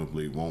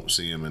presumably won't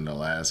see him in the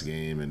last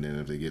game. And then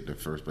if they get the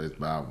first place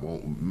bye,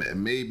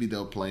 maybe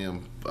they'll play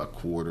him a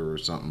quarter or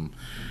something,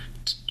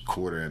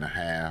 quarter and a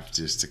half,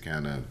 just to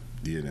kind of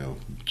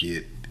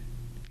get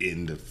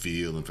in the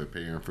field and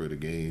preparing for the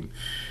game,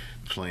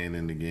 playing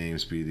in the game,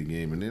 speed of the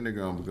game, and then they're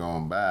going to go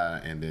on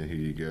by, and then here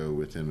you go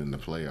with him in the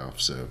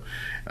playoffs. So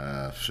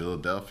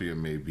Philadelphia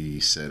may be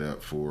set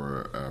up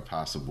for a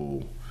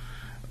possible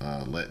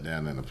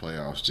letdown in the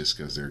playoffs, just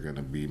because they're going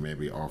to be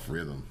maybe off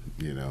rhythm,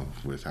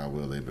 with how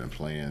well they've been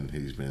playing.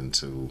 He's been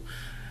so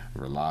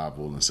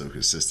reliable and so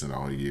consistent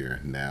all year.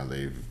 Now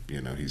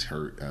he's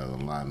hurt out of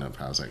the lineup.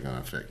 How's that going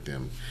to affect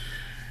them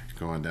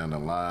going down the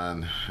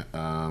line?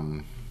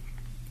 And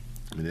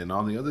then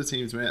all the other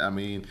teams,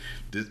 man,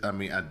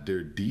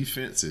 their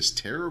defense is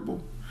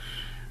terrible,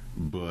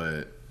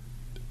 but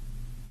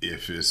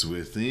if it's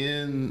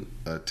within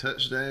a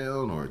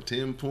touchdown or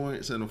 10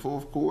 points in the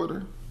fourth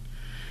quarter,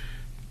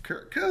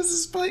 Kirk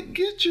Cousins might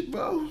get you,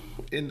 bro.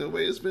 And the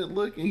way it's been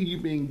looking, he's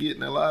been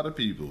getting a lot of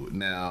people.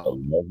 Now,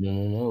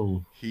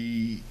 11-0.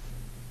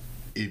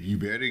 If you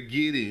better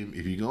get him,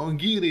 if you're going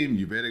to get him,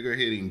 you better go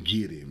ahead and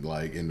get him.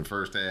 Like, in the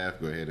first half,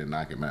 go ahead and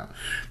knock him out.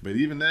 But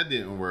even that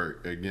didn't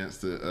work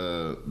against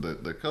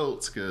the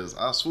Colts, because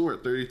I swore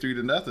at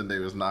 33-0 they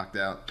was knocked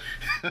out.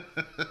 I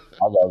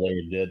thought they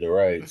were dead to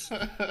rights.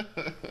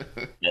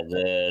 And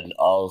then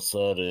all of a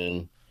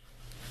sudden,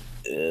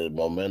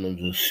 momentum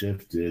just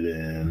shifted,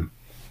 and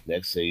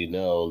next thing you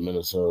know,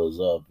 Minnesota's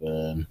up,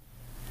 and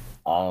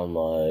I'm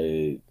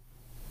like,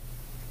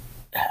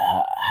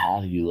 how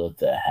do you let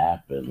that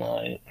happen?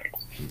 Like,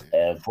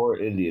 and for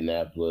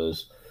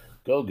Indianapolis,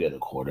 go get a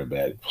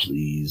quarterback,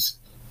 please.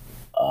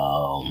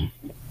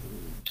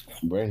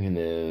 Bringing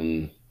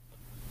in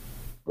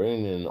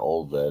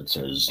old vets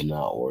has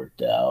not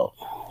worked out.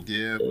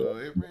 Yeah, but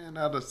it ran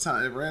out of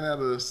time. It ran out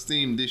of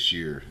steam this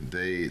year.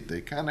 They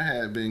kind of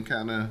had been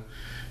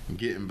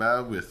getting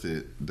by with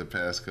it the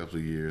past couple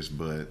of years,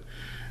 but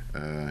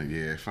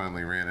it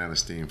finally ran out of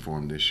steam for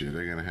them this year.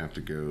 They're gonna have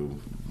to go,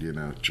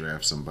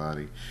 draft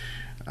somebody.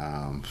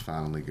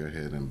 Finally go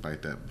ahead and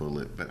bite that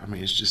bullet. But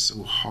it's just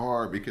so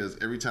hard, because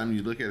every time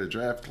you look at a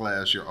draft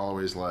class, you're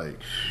always like,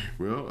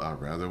 well,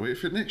 I'd rather wait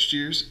for next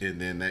year's. And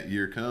then that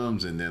year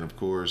comes, and then of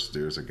course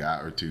there's a guy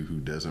or two who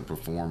doesn't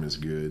perform as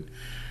good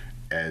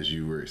as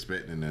you were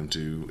expecting them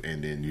to,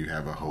 and then you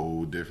have a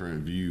whole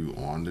different view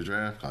on the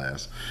draft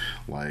class.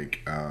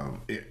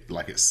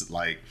 It's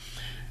like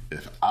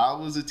if I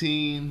was a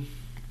team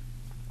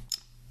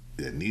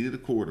that needed a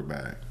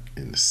quarterback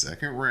in the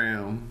second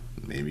round,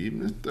 maybe even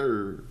the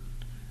third,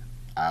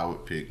 I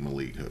would pick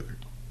Malik Hooker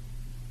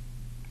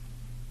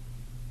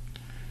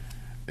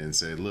and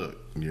say, look,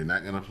 you're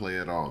not going to play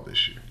at all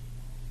this year.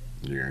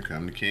 You're going to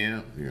come to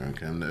camp. You're going to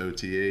come to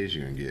OTAs.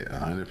 You're going to get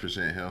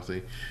 100%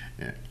 healthy.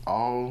 And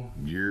all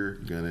you're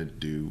going to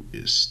do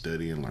is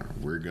study and learn.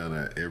 We're going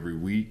to, every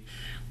week,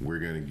 we're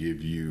going to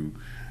give you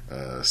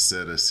a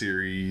set of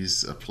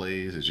series of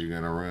plays that you're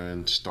going to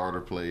run,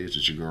 starter plays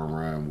that you're going to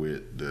run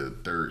with the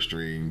third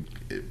string.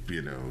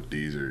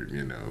 These are,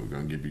 going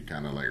to give you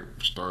kind of like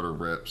starter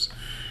reps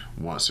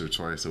once or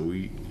twice a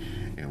week.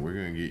 And we're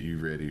going to get you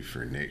ready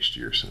for next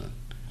year, son.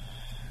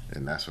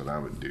 And that's what I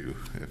would do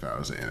if I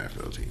was an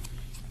NFL team.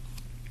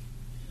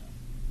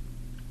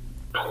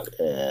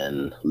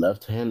 And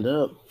left hand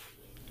up.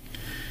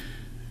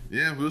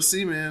 Yeah, we'll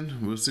see, man.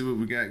 We'll see what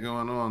we got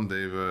going on.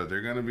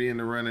 They're going to be in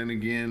the running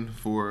again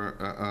for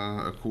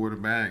a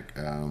quarterback.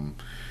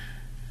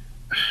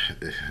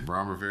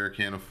 Ron Rivera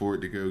can't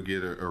afford to go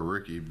get a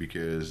rookie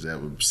because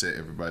that would set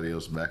everybody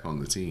else back on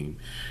the team.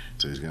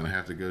 So he's going to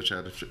have to go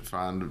try to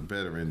find a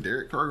veteran.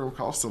 Derek Carr will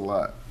cost a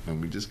lot,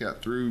 and we just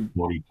got through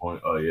 40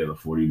 point. Oh yeah, the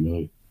 40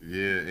 million.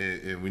 Yeah,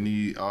 and we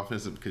need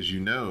offensive because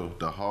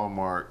the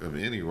hallmark of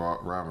any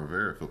Ron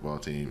Rivera football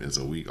team is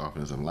a weak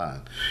offensive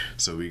line.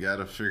 So we got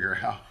to figure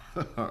out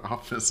our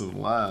offensive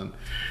line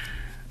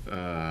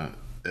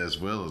as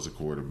well as a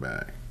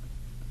quarterback.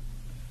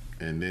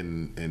 And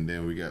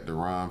then we got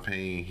Deron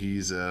Payne,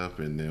 he's up,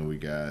 and then we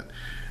got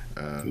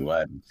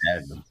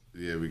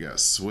we got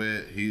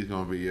Sweat, he's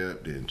gonna be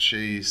up, then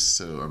Chase.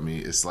 So I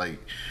mean, it's like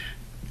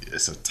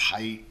it's a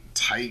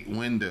tight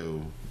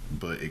window,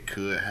 but it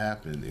could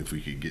happen if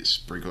we could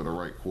sprinkle the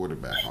right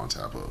quarterback on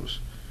top of us.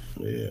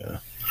 Yeah.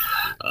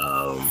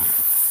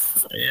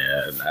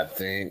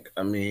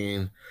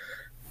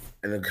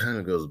 And it kind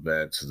of goes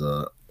back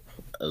to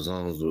as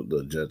long as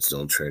the Jets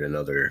don't trade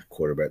another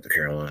quarterback to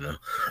Carolina.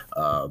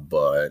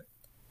 But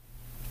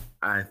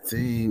I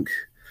think,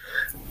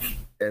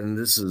 and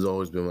this has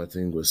always been my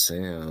thing with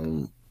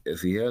Sam,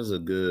 if he has a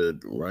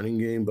good running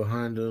game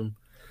behind him,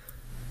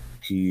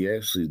 he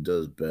actually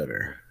does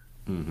better.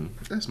 Mm-hmm.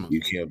 That's my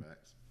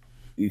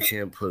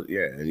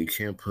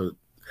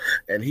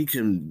and he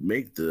can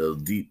make the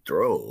deep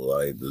throw.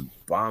 Like the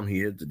bomb he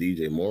hit to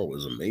DJ Moore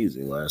was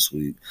amazing last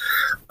week.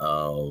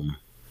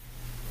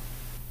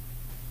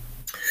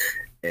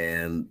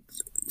 And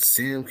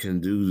Sam can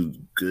do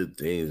good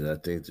things. I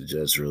think the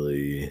Jets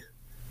really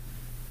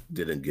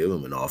didn't give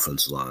him an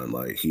offensive line.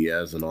 Like he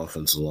has an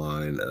offensive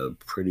line, a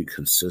pretty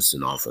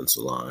consistent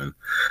offensive line.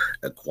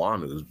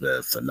 Ekwonu's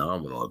been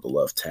phenomenal at the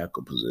left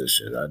tackle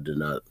position.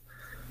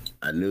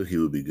 I knew he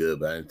would be good,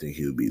 but I didn't think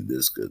he would be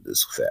this good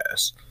this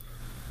fast.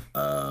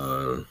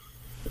 And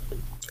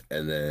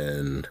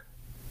then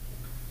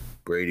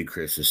Brady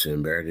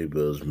Christensen, Barry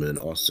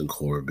Billsman, Austin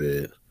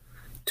Corbett,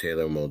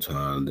 Taylor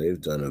Moton,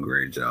 they've done a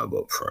great job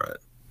up front.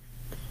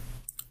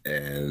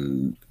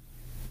 And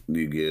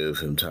you give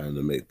him time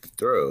to make the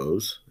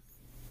throws,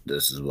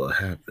 this is what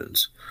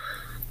happens.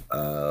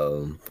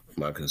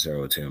 My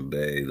concern with Tampa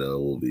Bay, though,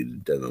 will be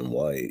Devin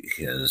White.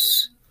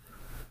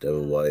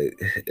 Devin White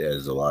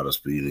has a lot of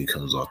speed and he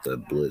comes off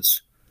that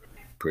blitz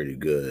pretty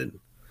good.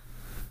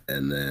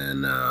 And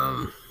then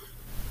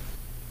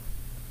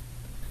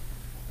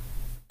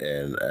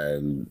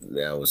and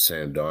now with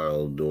Sam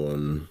Darnold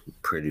doing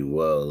pretty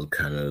well,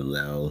 kind of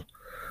now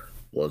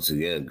once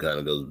again kind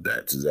of goes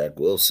back to Zach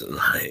Wilson.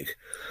 Like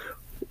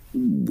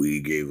we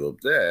gave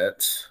up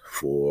that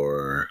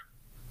for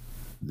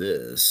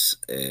this,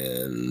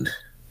 and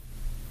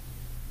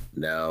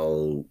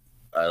now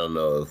I don't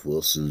know if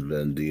Wilson's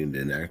been deemed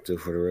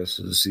inactive for the rest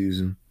of the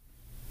season.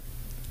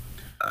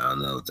 I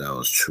don't know if that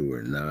was true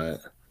or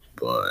not,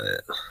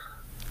 but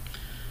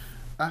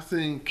I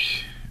think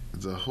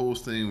the whole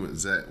thing with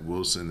Zach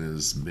Wilson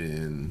has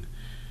been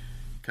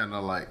kind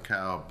of like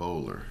Kyle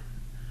Bowler.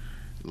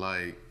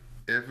 Like,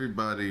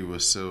 everybody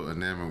was so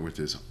enamored with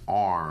his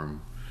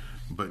arm,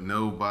 but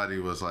nobody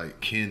was like,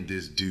 can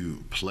this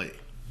dude play?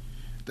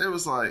 They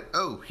was like,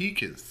 oh, he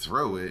can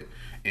throw it,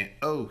 and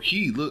oh,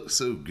 he looks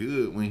so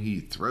good when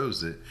he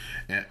throws it,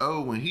 and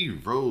oh, when he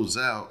rolls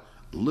out,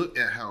 look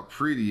at how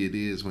pretty it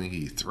is when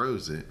he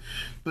throws it.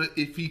 But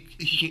if he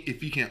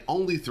can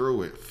only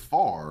throw it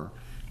far,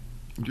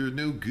 you're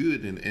no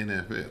good in the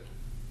NFL.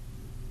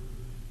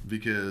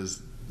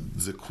 Because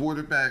the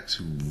quarterbacks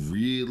who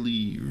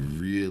really,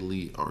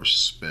 really are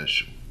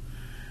special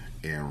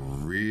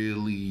and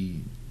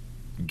really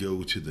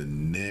go to the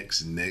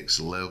next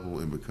level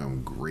and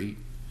become great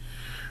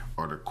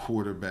are the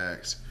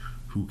quarterbacks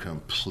who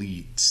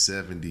complete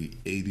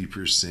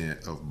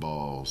 70-80% of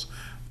balls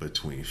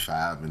between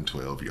 5 and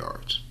 12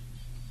 yards.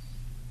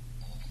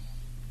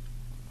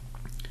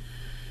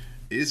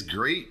 It's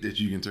great that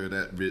you can throw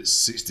that bit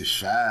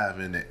 65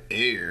 in the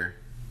air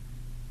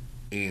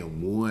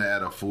and 1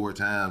 out of 4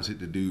 times hit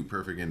the dude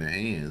perfect in the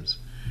hands.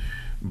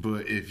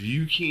 But if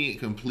you can't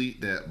complete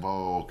that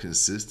ball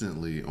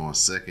consistently on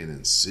 2nd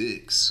and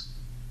 6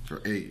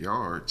 for 8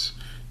 yards,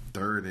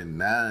 3rd and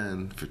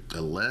 9 for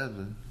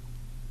 11,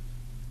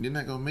 you're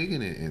not going to make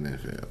it in the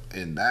NFL.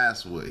 And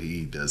that's what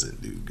he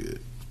doesn't do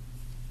good.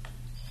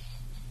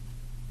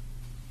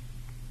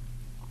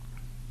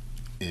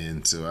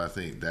 And so I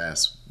think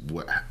that's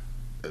what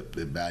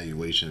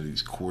evaluation of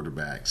these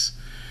quarterbacks,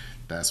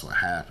 that's what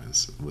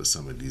happens with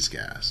some of these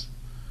guys.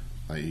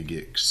 Like, you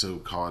get so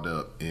caught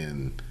up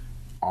in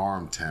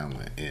arm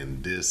talent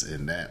and this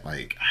and that.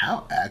 Like,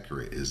 how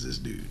accurate is this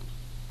dude?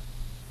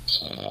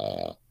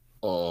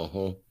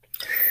 Uh-huh.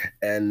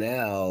 And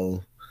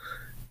now,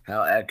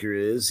 how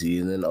accurate is he?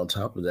 And then on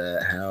top of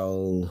that,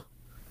 how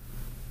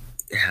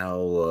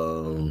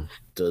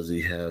does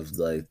he have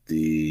does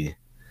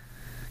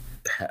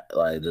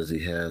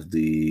he have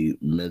the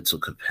mental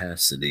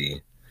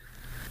capacity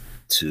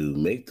to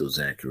make those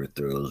accurate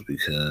throws?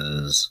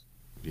 Because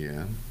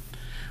Yeah.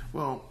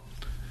 Well,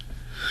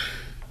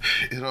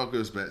 it all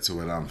goes back to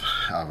what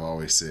I've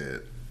always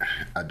said.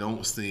 I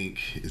don't think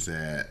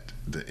that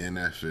the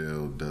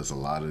NFL does a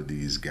lot of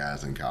these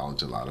guys in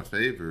college a lot of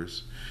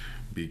favors,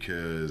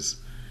 because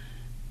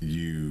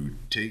you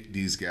take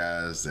these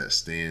guys that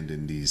stand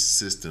in these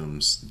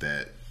systems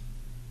that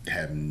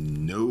have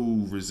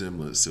no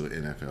resemblance to an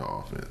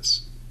NFL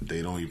offense.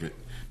 They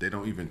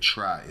don't even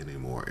try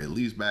anymore. At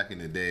least back in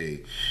the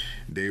day,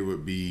 they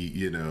would be,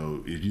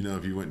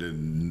 if you went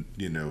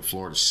to,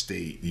 Florida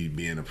State, you'd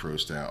be in a pro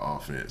style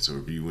offense, or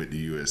if you went to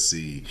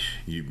USC,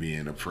 you'd be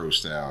in a pro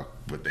style,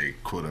 what they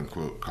quote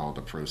unquote called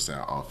a pro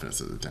style offense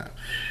at the time.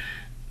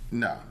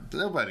 No,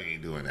 nobody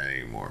ain't doing that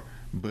anymore.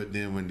 But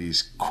then when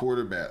these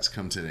quarterbacks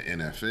come to the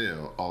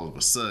NFL, all of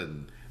a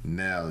sudden,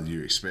 now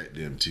you expect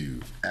them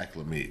to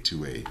acclimate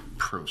to a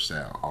pro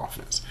style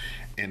offense.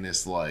 And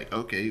it's like,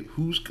 okay,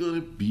 who's going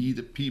to be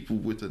the people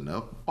with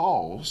enough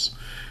balls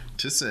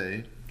to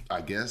say,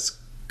 I guess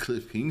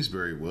Cliff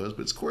Kingsbury was,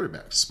 but his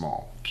quarterback's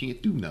small.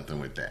 Can't do nothing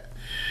with that.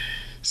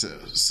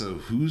 So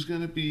who's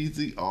going to be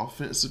the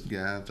offensive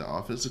guy, the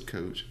offensive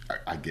coach?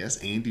 I guess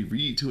Andy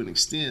Reid, to an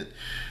extent,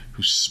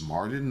 who's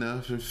smart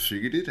enough and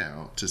figured it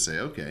out to say,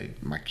 okay,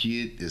 my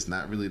kid is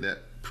not really that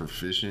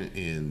proficient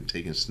in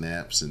taking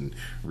snaps and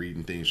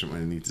reading things from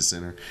underneath the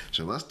center.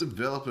 So let's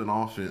develop an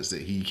offense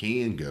that he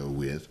can go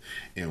with,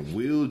 and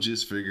we'll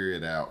just figure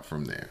it out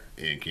from there.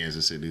 And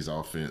Kansas City's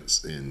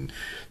offense, and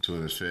to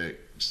an effect,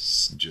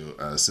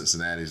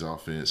 Cincinnati's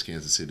offense,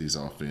 Kansas City's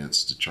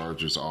offense, the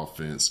Chargers'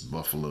 offense,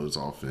 Buffalo's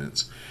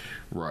offense,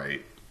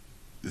 right?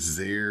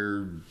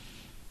 They're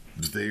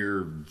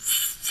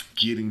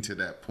getting to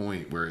that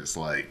point where it's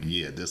like,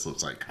 yeah, this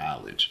looks like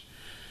college.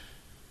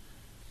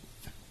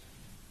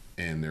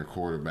 And their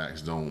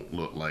quarterbacks don't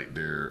look like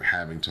they're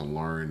having to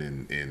learn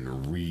and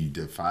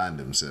redefine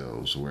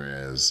themselves.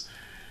 Whereas,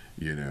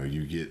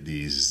 you get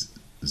these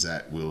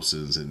Zach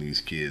Wilsons and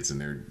these kids, and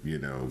they're,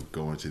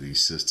 going to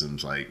these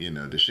systems like,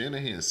 the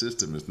Shanahan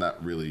system is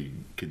not really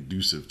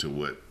conducive to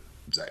what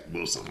Zach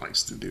Wilson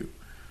likes to do.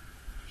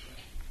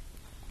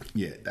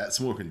 Yeah, that's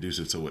more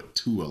conducive to what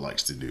Tua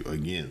likes to do.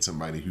 Again,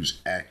 somebody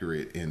who's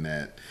accurate in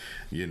that,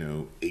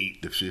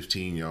 8 to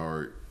 15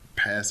 yard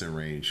passing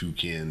range, who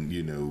can,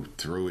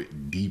 throw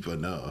it deep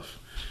enough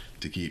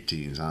to keep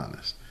teams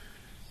honest.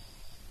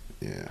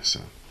 Yeah,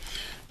 so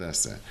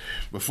that's that.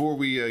 Before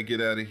we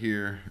get out of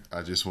here,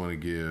 I just want to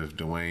give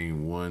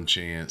Dwayne one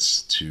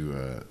chance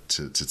to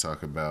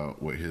talk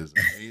about what his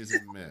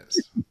amazing Mets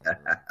are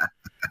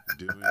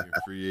doing in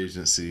free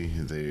agency.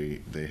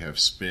 They have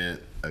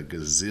spent a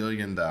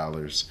gazillion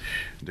dollars.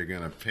 They're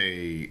gonna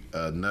pay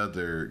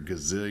another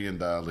gazillion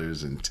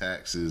dollars in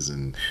taxes.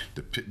 And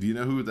do you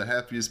know who the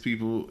happiest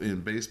people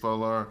in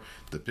baseball are?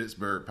 The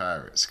Pittsburgh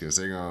Pirates, because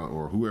they're gonna,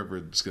 or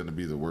whoever's gonna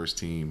be the worst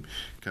team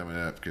coming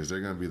up, because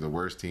they're gonna be the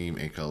worst team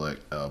and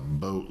collect a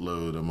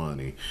boatload of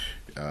money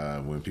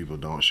when people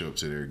don't show up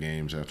to their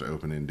games after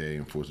opening day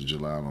and 4th of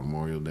July and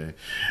Memorial Day,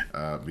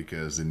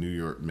 because the New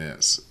York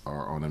Mets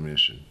are on a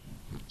mission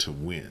to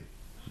win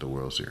the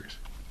World Series.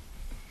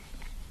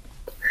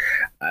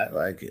 I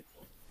like it.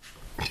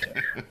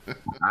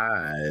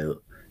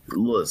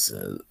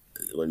 Listen,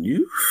 when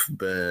you've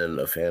been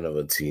a fan of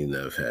a team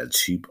that have had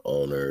cheap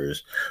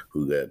owners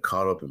who got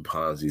caught up in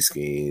Ponzi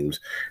schemes,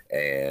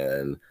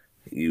 and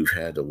you've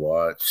had to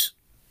watch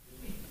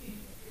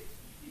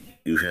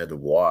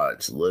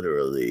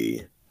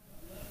literally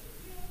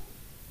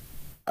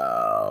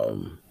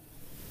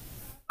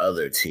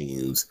other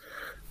teams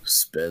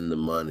spend the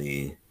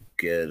money,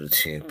 get a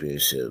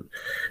championship.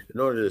 In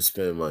order to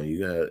spend money,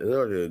 in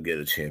order to get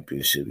a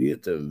championship, you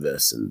have to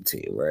invest in the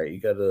team, right? You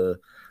got to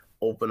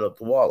open up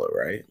the wallet,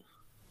 right?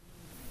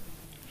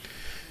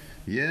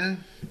 Yeah.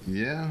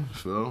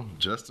 So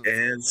Justin,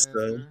 and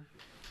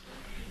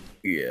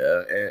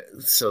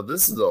so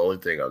this is the only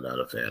thing I'm not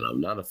a fan. I'm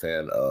not a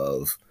fan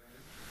of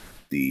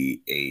the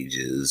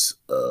ages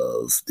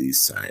of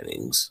these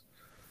signings.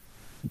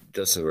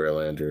 Justin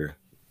Verlander,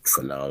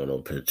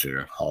 phenomenal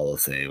pitcher, Hall of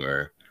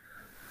Famer,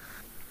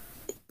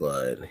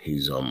 but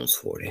he's almost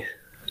 40.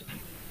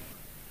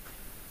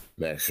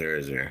 Max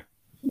Scherzer,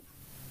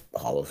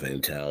 Hall of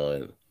Fame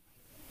talent,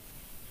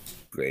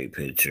 great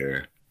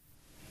pitcher.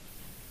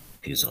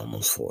 He's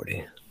almost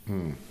 40.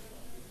 When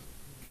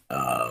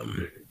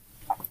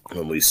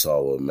we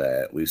saw what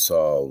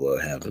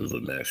happens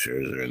with Max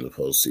Scherzer in the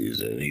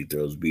postseason. He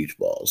throws beach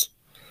balls.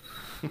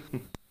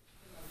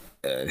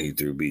 And he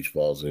threw beach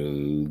balls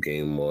in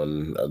game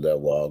one of that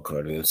wild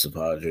card against the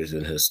Padres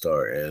in his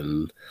start.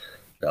 And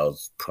that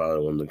was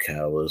probably one of the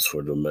catalysts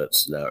for the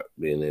Mets not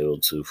being able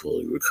to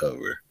fully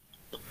recover.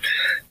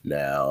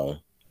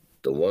 Now,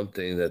 the one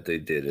thing that they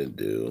didn't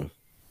do,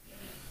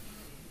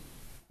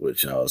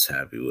 which I was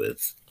happy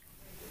with,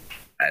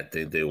 I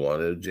think they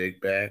wanted Jake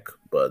back,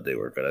 but they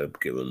were going to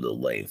give him the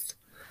length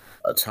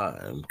of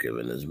time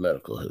given his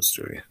medical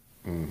history.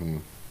 Mm-hmm.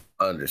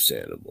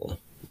 Understandable.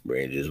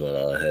 Rangers went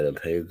on ahead and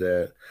paid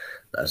that.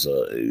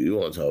 You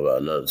want to talk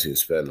about another team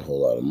spending a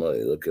whole lot of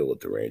money. Look at what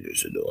the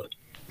Rangers are doing.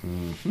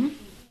 Mm-hmm.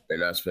 They're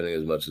not spending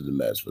as much as the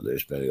Mets, but they're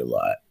spending a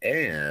lot.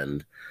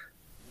 And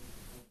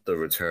the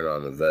return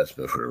on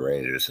investment for the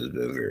Rangers has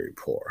been very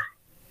poor.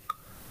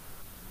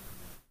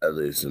 At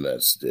least the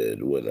Mets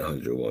did win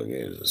 101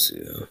 games this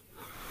season.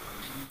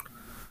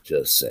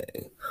 Just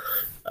saying.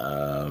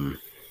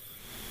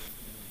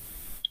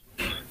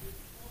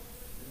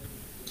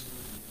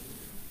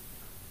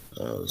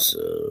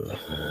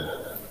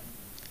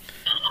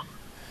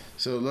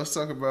 So let's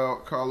talk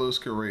about Carlos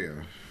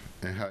Correa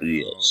and how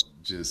you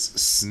just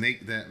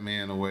snaked that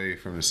man away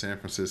from the San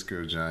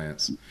Francisco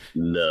Giants.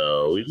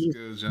 No, San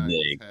Francisco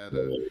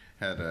Giants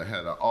had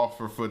an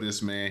offer for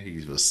this man.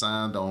 He was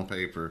signed on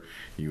paper.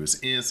 He was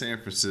in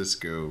San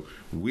Francisco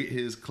with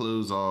his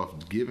clothes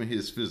off, giving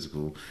his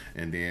physical,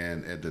 and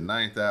then at the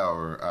 9th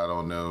hour, I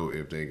don't know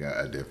if they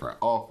got a different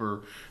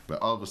offer, but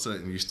all of a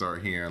sudden you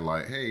start hearing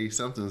like, "Hey,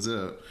 something's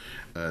up."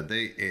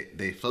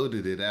 They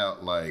floated it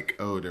out like,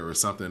 oh, there was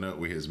something up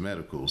with his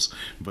medicals,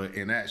 but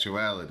in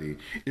actuality,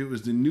 it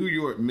was the New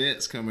York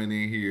Mets coming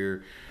in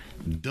here,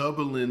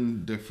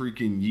 doubling the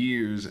freaking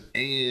years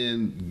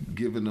and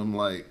giving them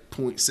like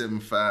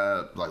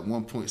 0.75, like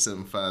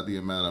 1.75 the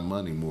amount of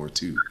money more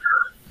too.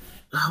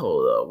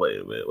 Hold on, wait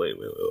a minute, wait.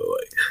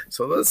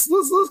 So let's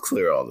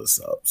clear all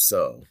this up.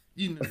 So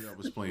you know y'all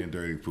was playing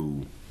dirty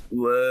pool.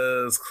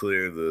 Let's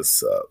clear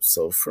this up.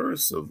 So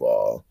first of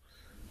all,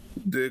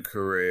 did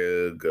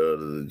Correa go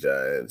to the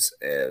Giants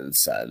and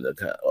sign the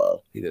contract?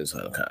 Well, he didn't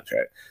sign a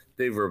contract.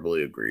 They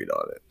verbally agreed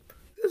on it.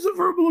 It's a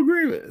verbal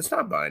agreement. It's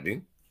not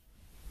binding.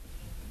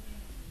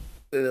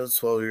 And it was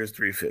 12 years,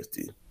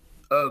 $350.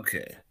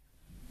 Okay.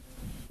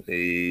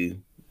 He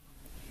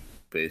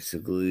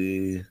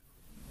basically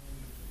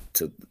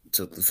took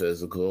the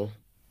physical.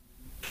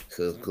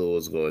 Physical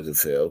was going to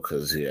fail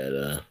because he had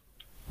a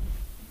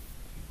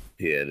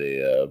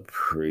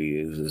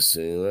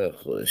pre-existing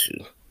medical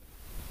issue.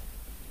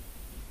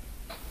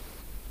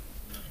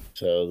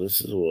 So this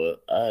is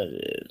what I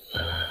did.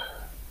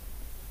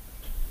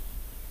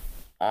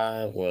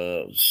 I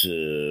went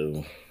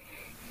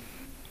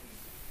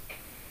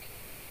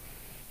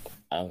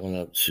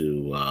up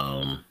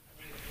to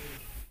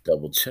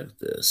double check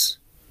this.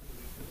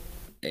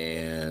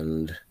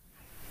 And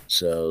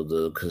so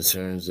the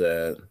concerns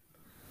that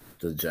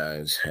the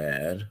Giants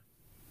had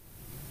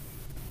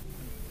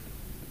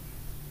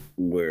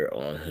were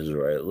on his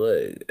right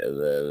leg.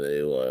 And then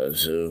they wanted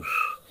to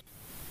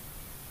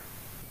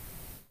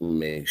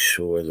make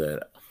sure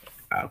that,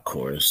 of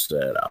course,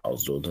 that I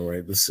was doing the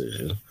right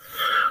decision.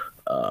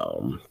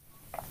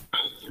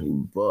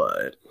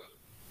 But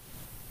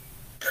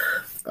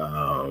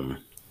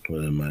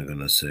what am I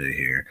gonna say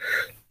here?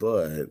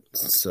 But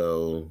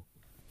so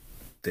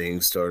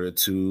things started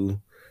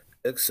to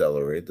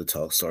accelerate. The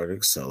talk started to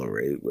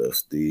accelerate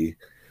with the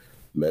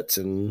Mets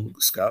and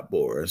Scott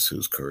Boras,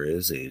 who's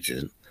Correa's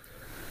agent,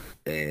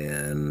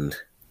 and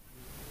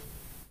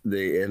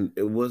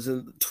it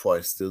wasn't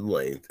twice the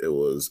length. It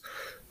was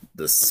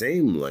the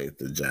same length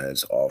the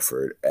Giants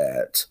offered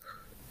at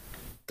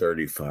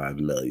 $35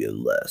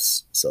 million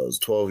less. So it's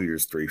 12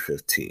 years,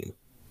 $315.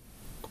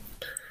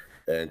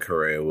 And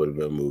Correa would have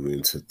been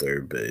moving to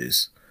third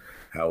base.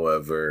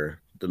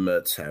 However, the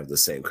Mets have the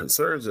same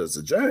concerns as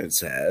the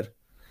Giants had,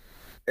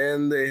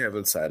 and they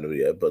haven't signed him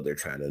yet, but they're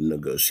trying to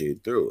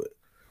negotiate through it.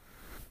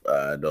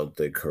 I don't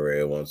think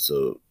Correa wants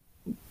to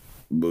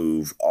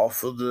move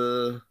off of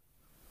the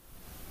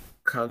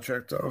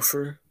contract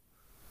offer,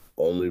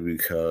 only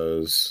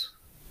because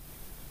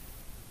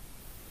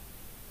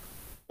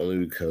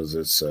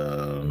it's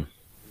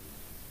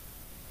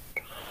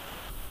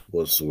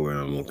what's the word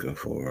I'm looking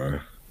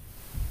for?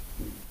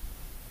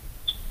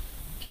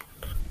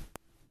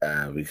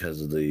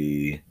 Because of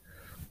the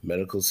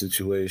medical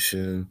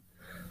situation,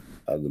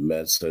 the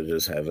Mets are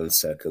just having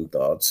second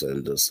thoughts,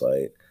 and just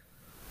like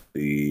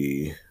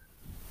the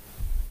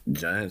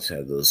Giants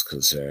had those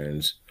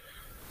concerns.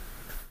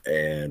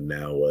 And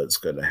now what's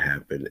going to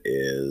happen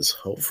is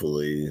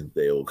hopefully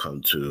they will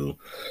come to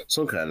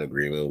some kind of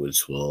agreement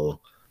which will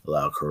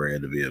allow Correa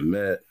to be a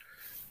Met.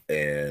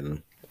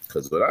 And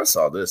because when I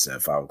saw this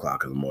at 5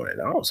 o'clock in the morning,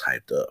 I was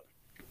hyped up.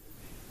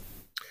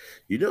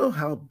 You know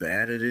how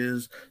bad it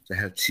is to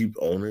have cheap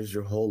owners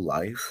your whole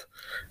life,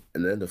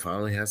 and then to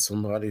finally have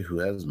somebody who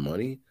has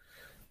money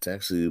to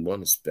actually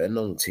want to spend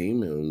on the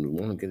team and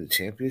want to get a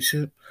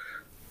championship?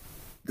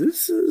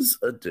 This is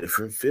a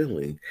different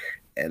feeling,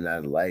 and I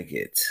like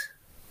it.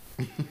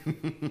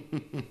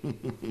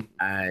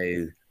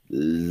 I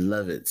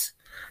love it.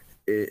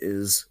 It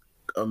is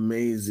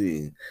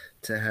amazing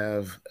to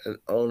have an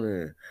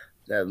owner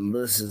that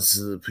listens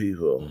to the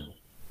people,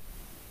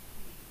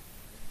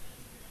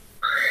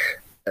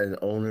 an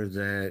owner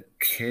that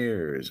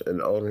cares,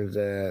 an owner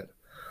that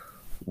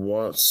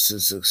wants to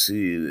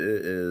succeed.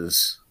 It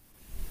is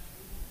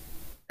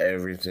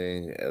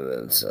everything and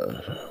then some.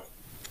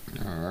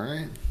 All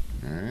right.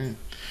 All right.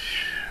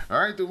 All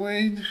right,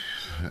 Dwayne.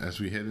 As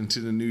we head into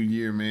the new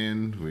year,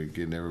 man, we're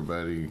getting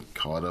everybody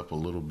caught up a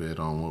little bit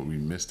on what we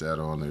missed out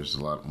on. There's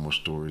a lot more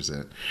stories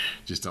that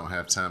just don't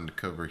have time to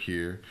cover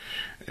here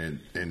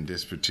in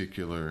this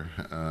particular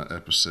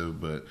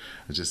episode. But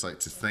I'd just like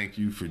to thank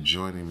you for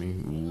joining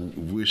me,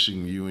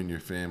 wishing you and your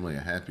family a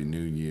happy new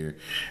year,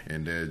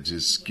 and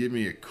just give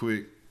me a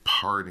quick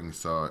parting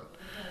thought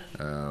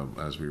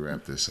as we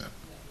wrap this up.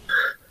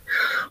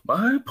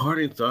 My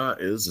parting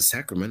thought is the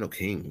Sacramento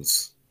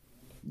Kings.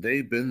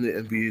 They've been the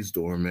NBA's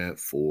doormat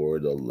for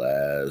the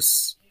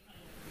last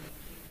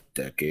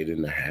decade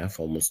and a half,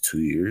 almost 2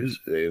 years.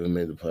 They haven't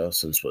made the playoffs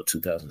since,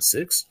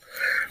 2006?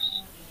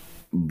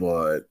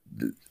 But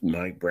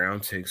Mike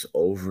Brown takes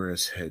over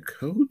as head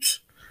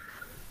coach.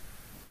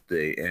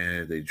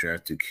 They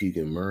drafted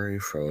Keegan Murray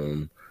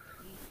from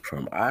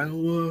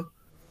Iowa.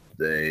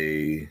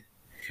 They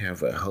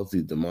have a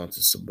healthy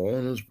Domantas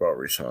Sabonis, brought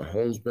Richaun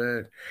Holmes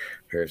back.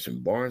 Harrison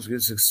Barnes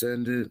gets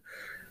extended.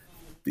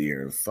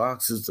 De'Aaron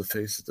Fox is the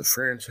face of the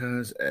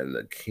franchise, and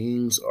the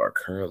Kings are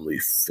currently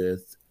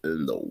 5th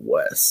in the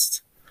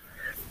West.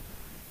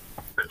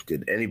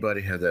 Did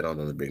anybody have that on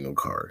the bingo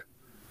card?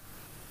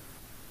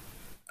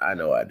 I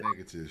know I did.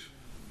 Negative.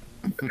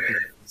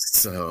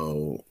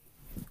 So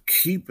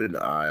keep an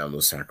eye on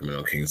the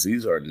Sacramento Kings.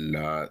 These are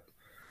not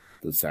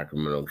the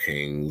Sacramento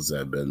Kings that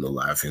have been the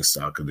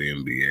laughingstock of the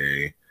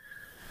NBA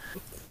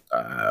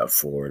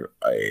for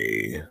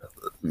a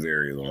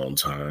very long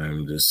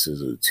time. This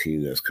is a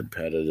team that's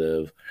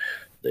competitive.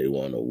 They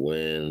want to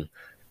win.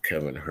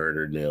 Kevin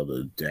Huerter nailed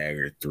a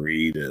dagger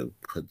 3 to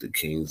put the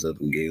Kings up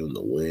and gave them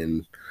the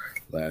win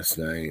last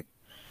night.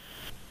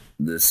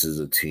 This is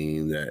a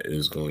team that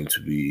is going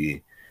to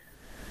be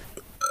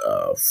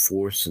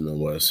forced in the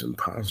West and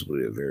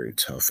possibly a very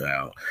tough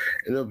out.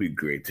 And it'll be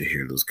great to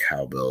hear those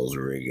cowbells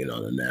ringing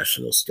on the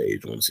national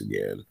stage once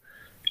again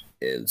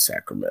in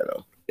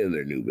Sacramento in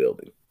their new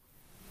building.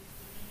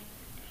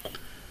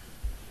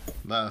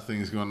 A lot of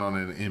things going on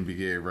in the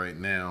NBA right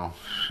now.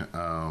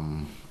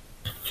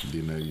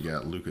 You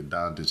got Luka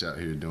Doncic out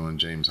here doing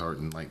James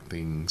Harden-like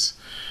things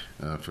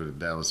for the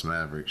Dallas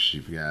Mavericks.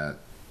 You've got,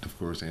 of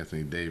course,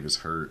 Anthony Davis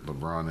hurt.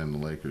 LeBron and the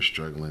Lakers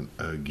struggling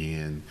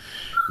again.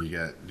 You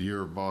got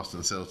your Boston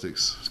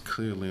Celtics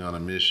clearly on a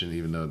mission,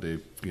 even though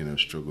they've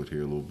struggled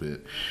here a little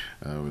bit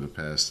over the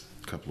past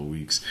couple of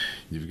weeks.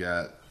 You've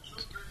got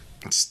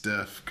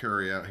Steph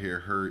Curry out here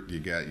hurt. You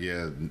got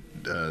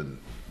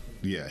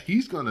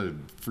he's gonna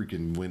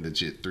freaking win the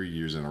shit 3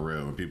 years in a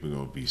row, and people are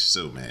gonna be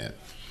so mad.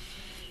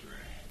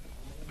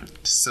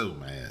 So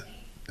mad.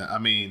 I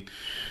mean,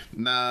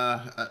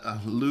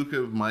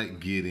 Luka might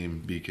get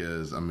him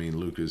because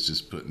Luka's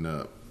just putting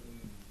up,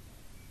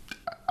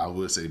 I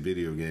would say,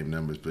 video game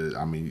numbers, but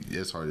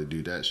it's hard to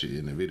do that shit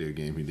in a video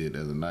game. He did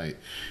the other night,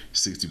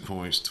 60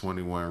 points,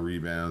 21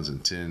 rebounds,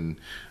 and 10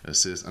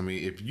 assists.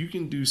 If you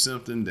can do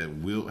something that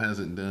Wilt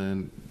hasn't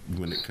done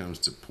when it comes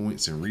to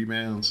points and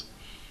rebounds,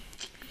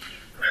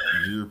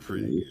 you're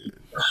pretty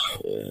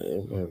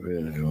good.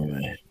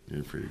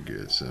 You're pretty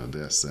good. So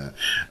that's that.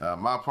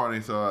 My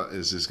parting thought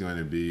is just going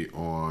to be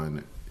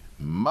on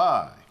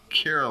my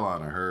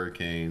Carolina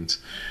Hurricanes.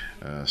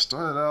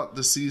 Started out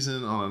the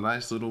season on a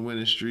nice little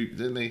winning streak.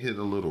 Then they hit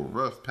a little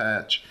rough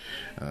patch.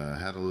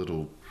 Had a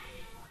little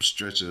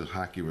stretch of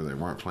hockey where they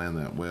weren't playing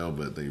that well,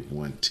 but they've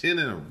won 10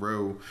 in a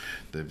row.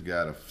 They've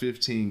got a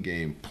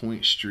 15-game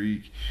point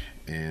streak.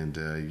 And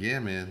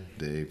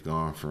they've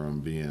gone from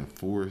being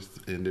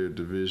 4th in their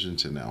division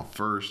to now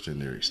 1st,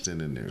 and they're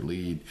extending their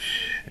lead.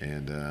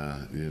 And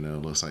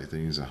looks like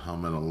things are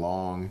humming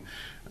along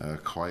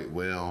quite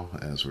well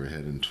as we're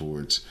heading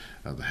towards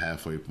the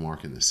halfway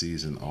mark in the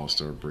season,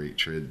 All-Star break,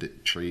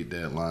 trade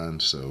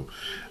deadline. So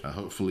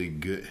hopefully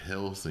good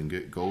health and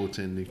good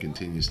goaltending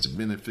continues to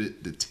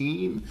benefit the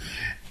team,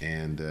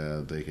 and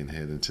they can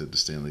head into the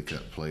Stanley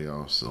Cup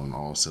playoffs on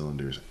all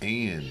cylinders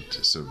and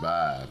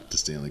survive the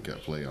Stanley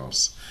Cup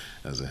playoffs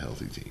as a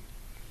healthy team.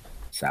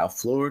 South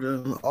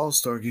Florida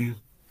All-Star game.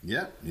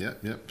 Yep.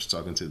 Was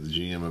talking to the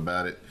GM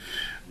about it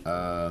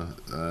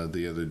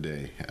the other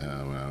day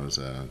when I was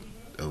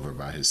over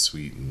by his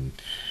suite and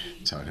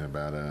talking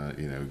about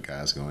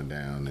guys going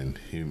down and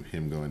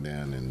him going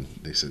down, and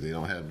they said they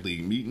don't have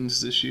league meetings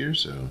this year,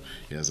 so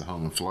he has a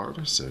home in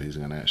Florida, so he's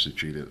going to actually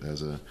treat it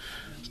as a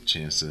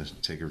chance to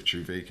take a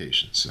true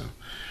vacation. So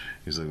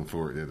he's looking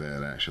forward to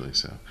that, actually.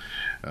 So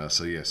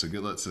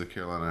good luck to the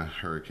Carolina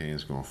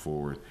Hurricanes going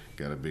forward.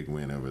 Got a big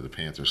win over the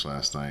Panthers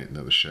last night,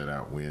 another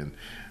shutout win.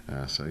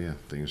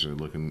 Things are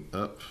looking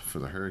up for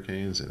the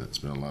Hurricanes, and it's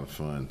been a lot of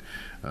fun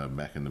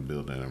back in the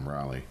building in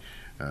Raleigh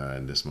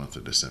in this month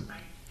of December.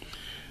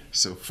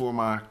 So for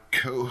my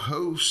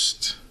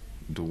co-host,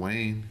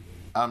 Dwayne,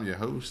 I'm your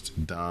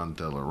host, Don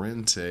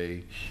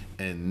Delarente,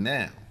 and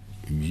now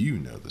you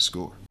know the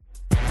score.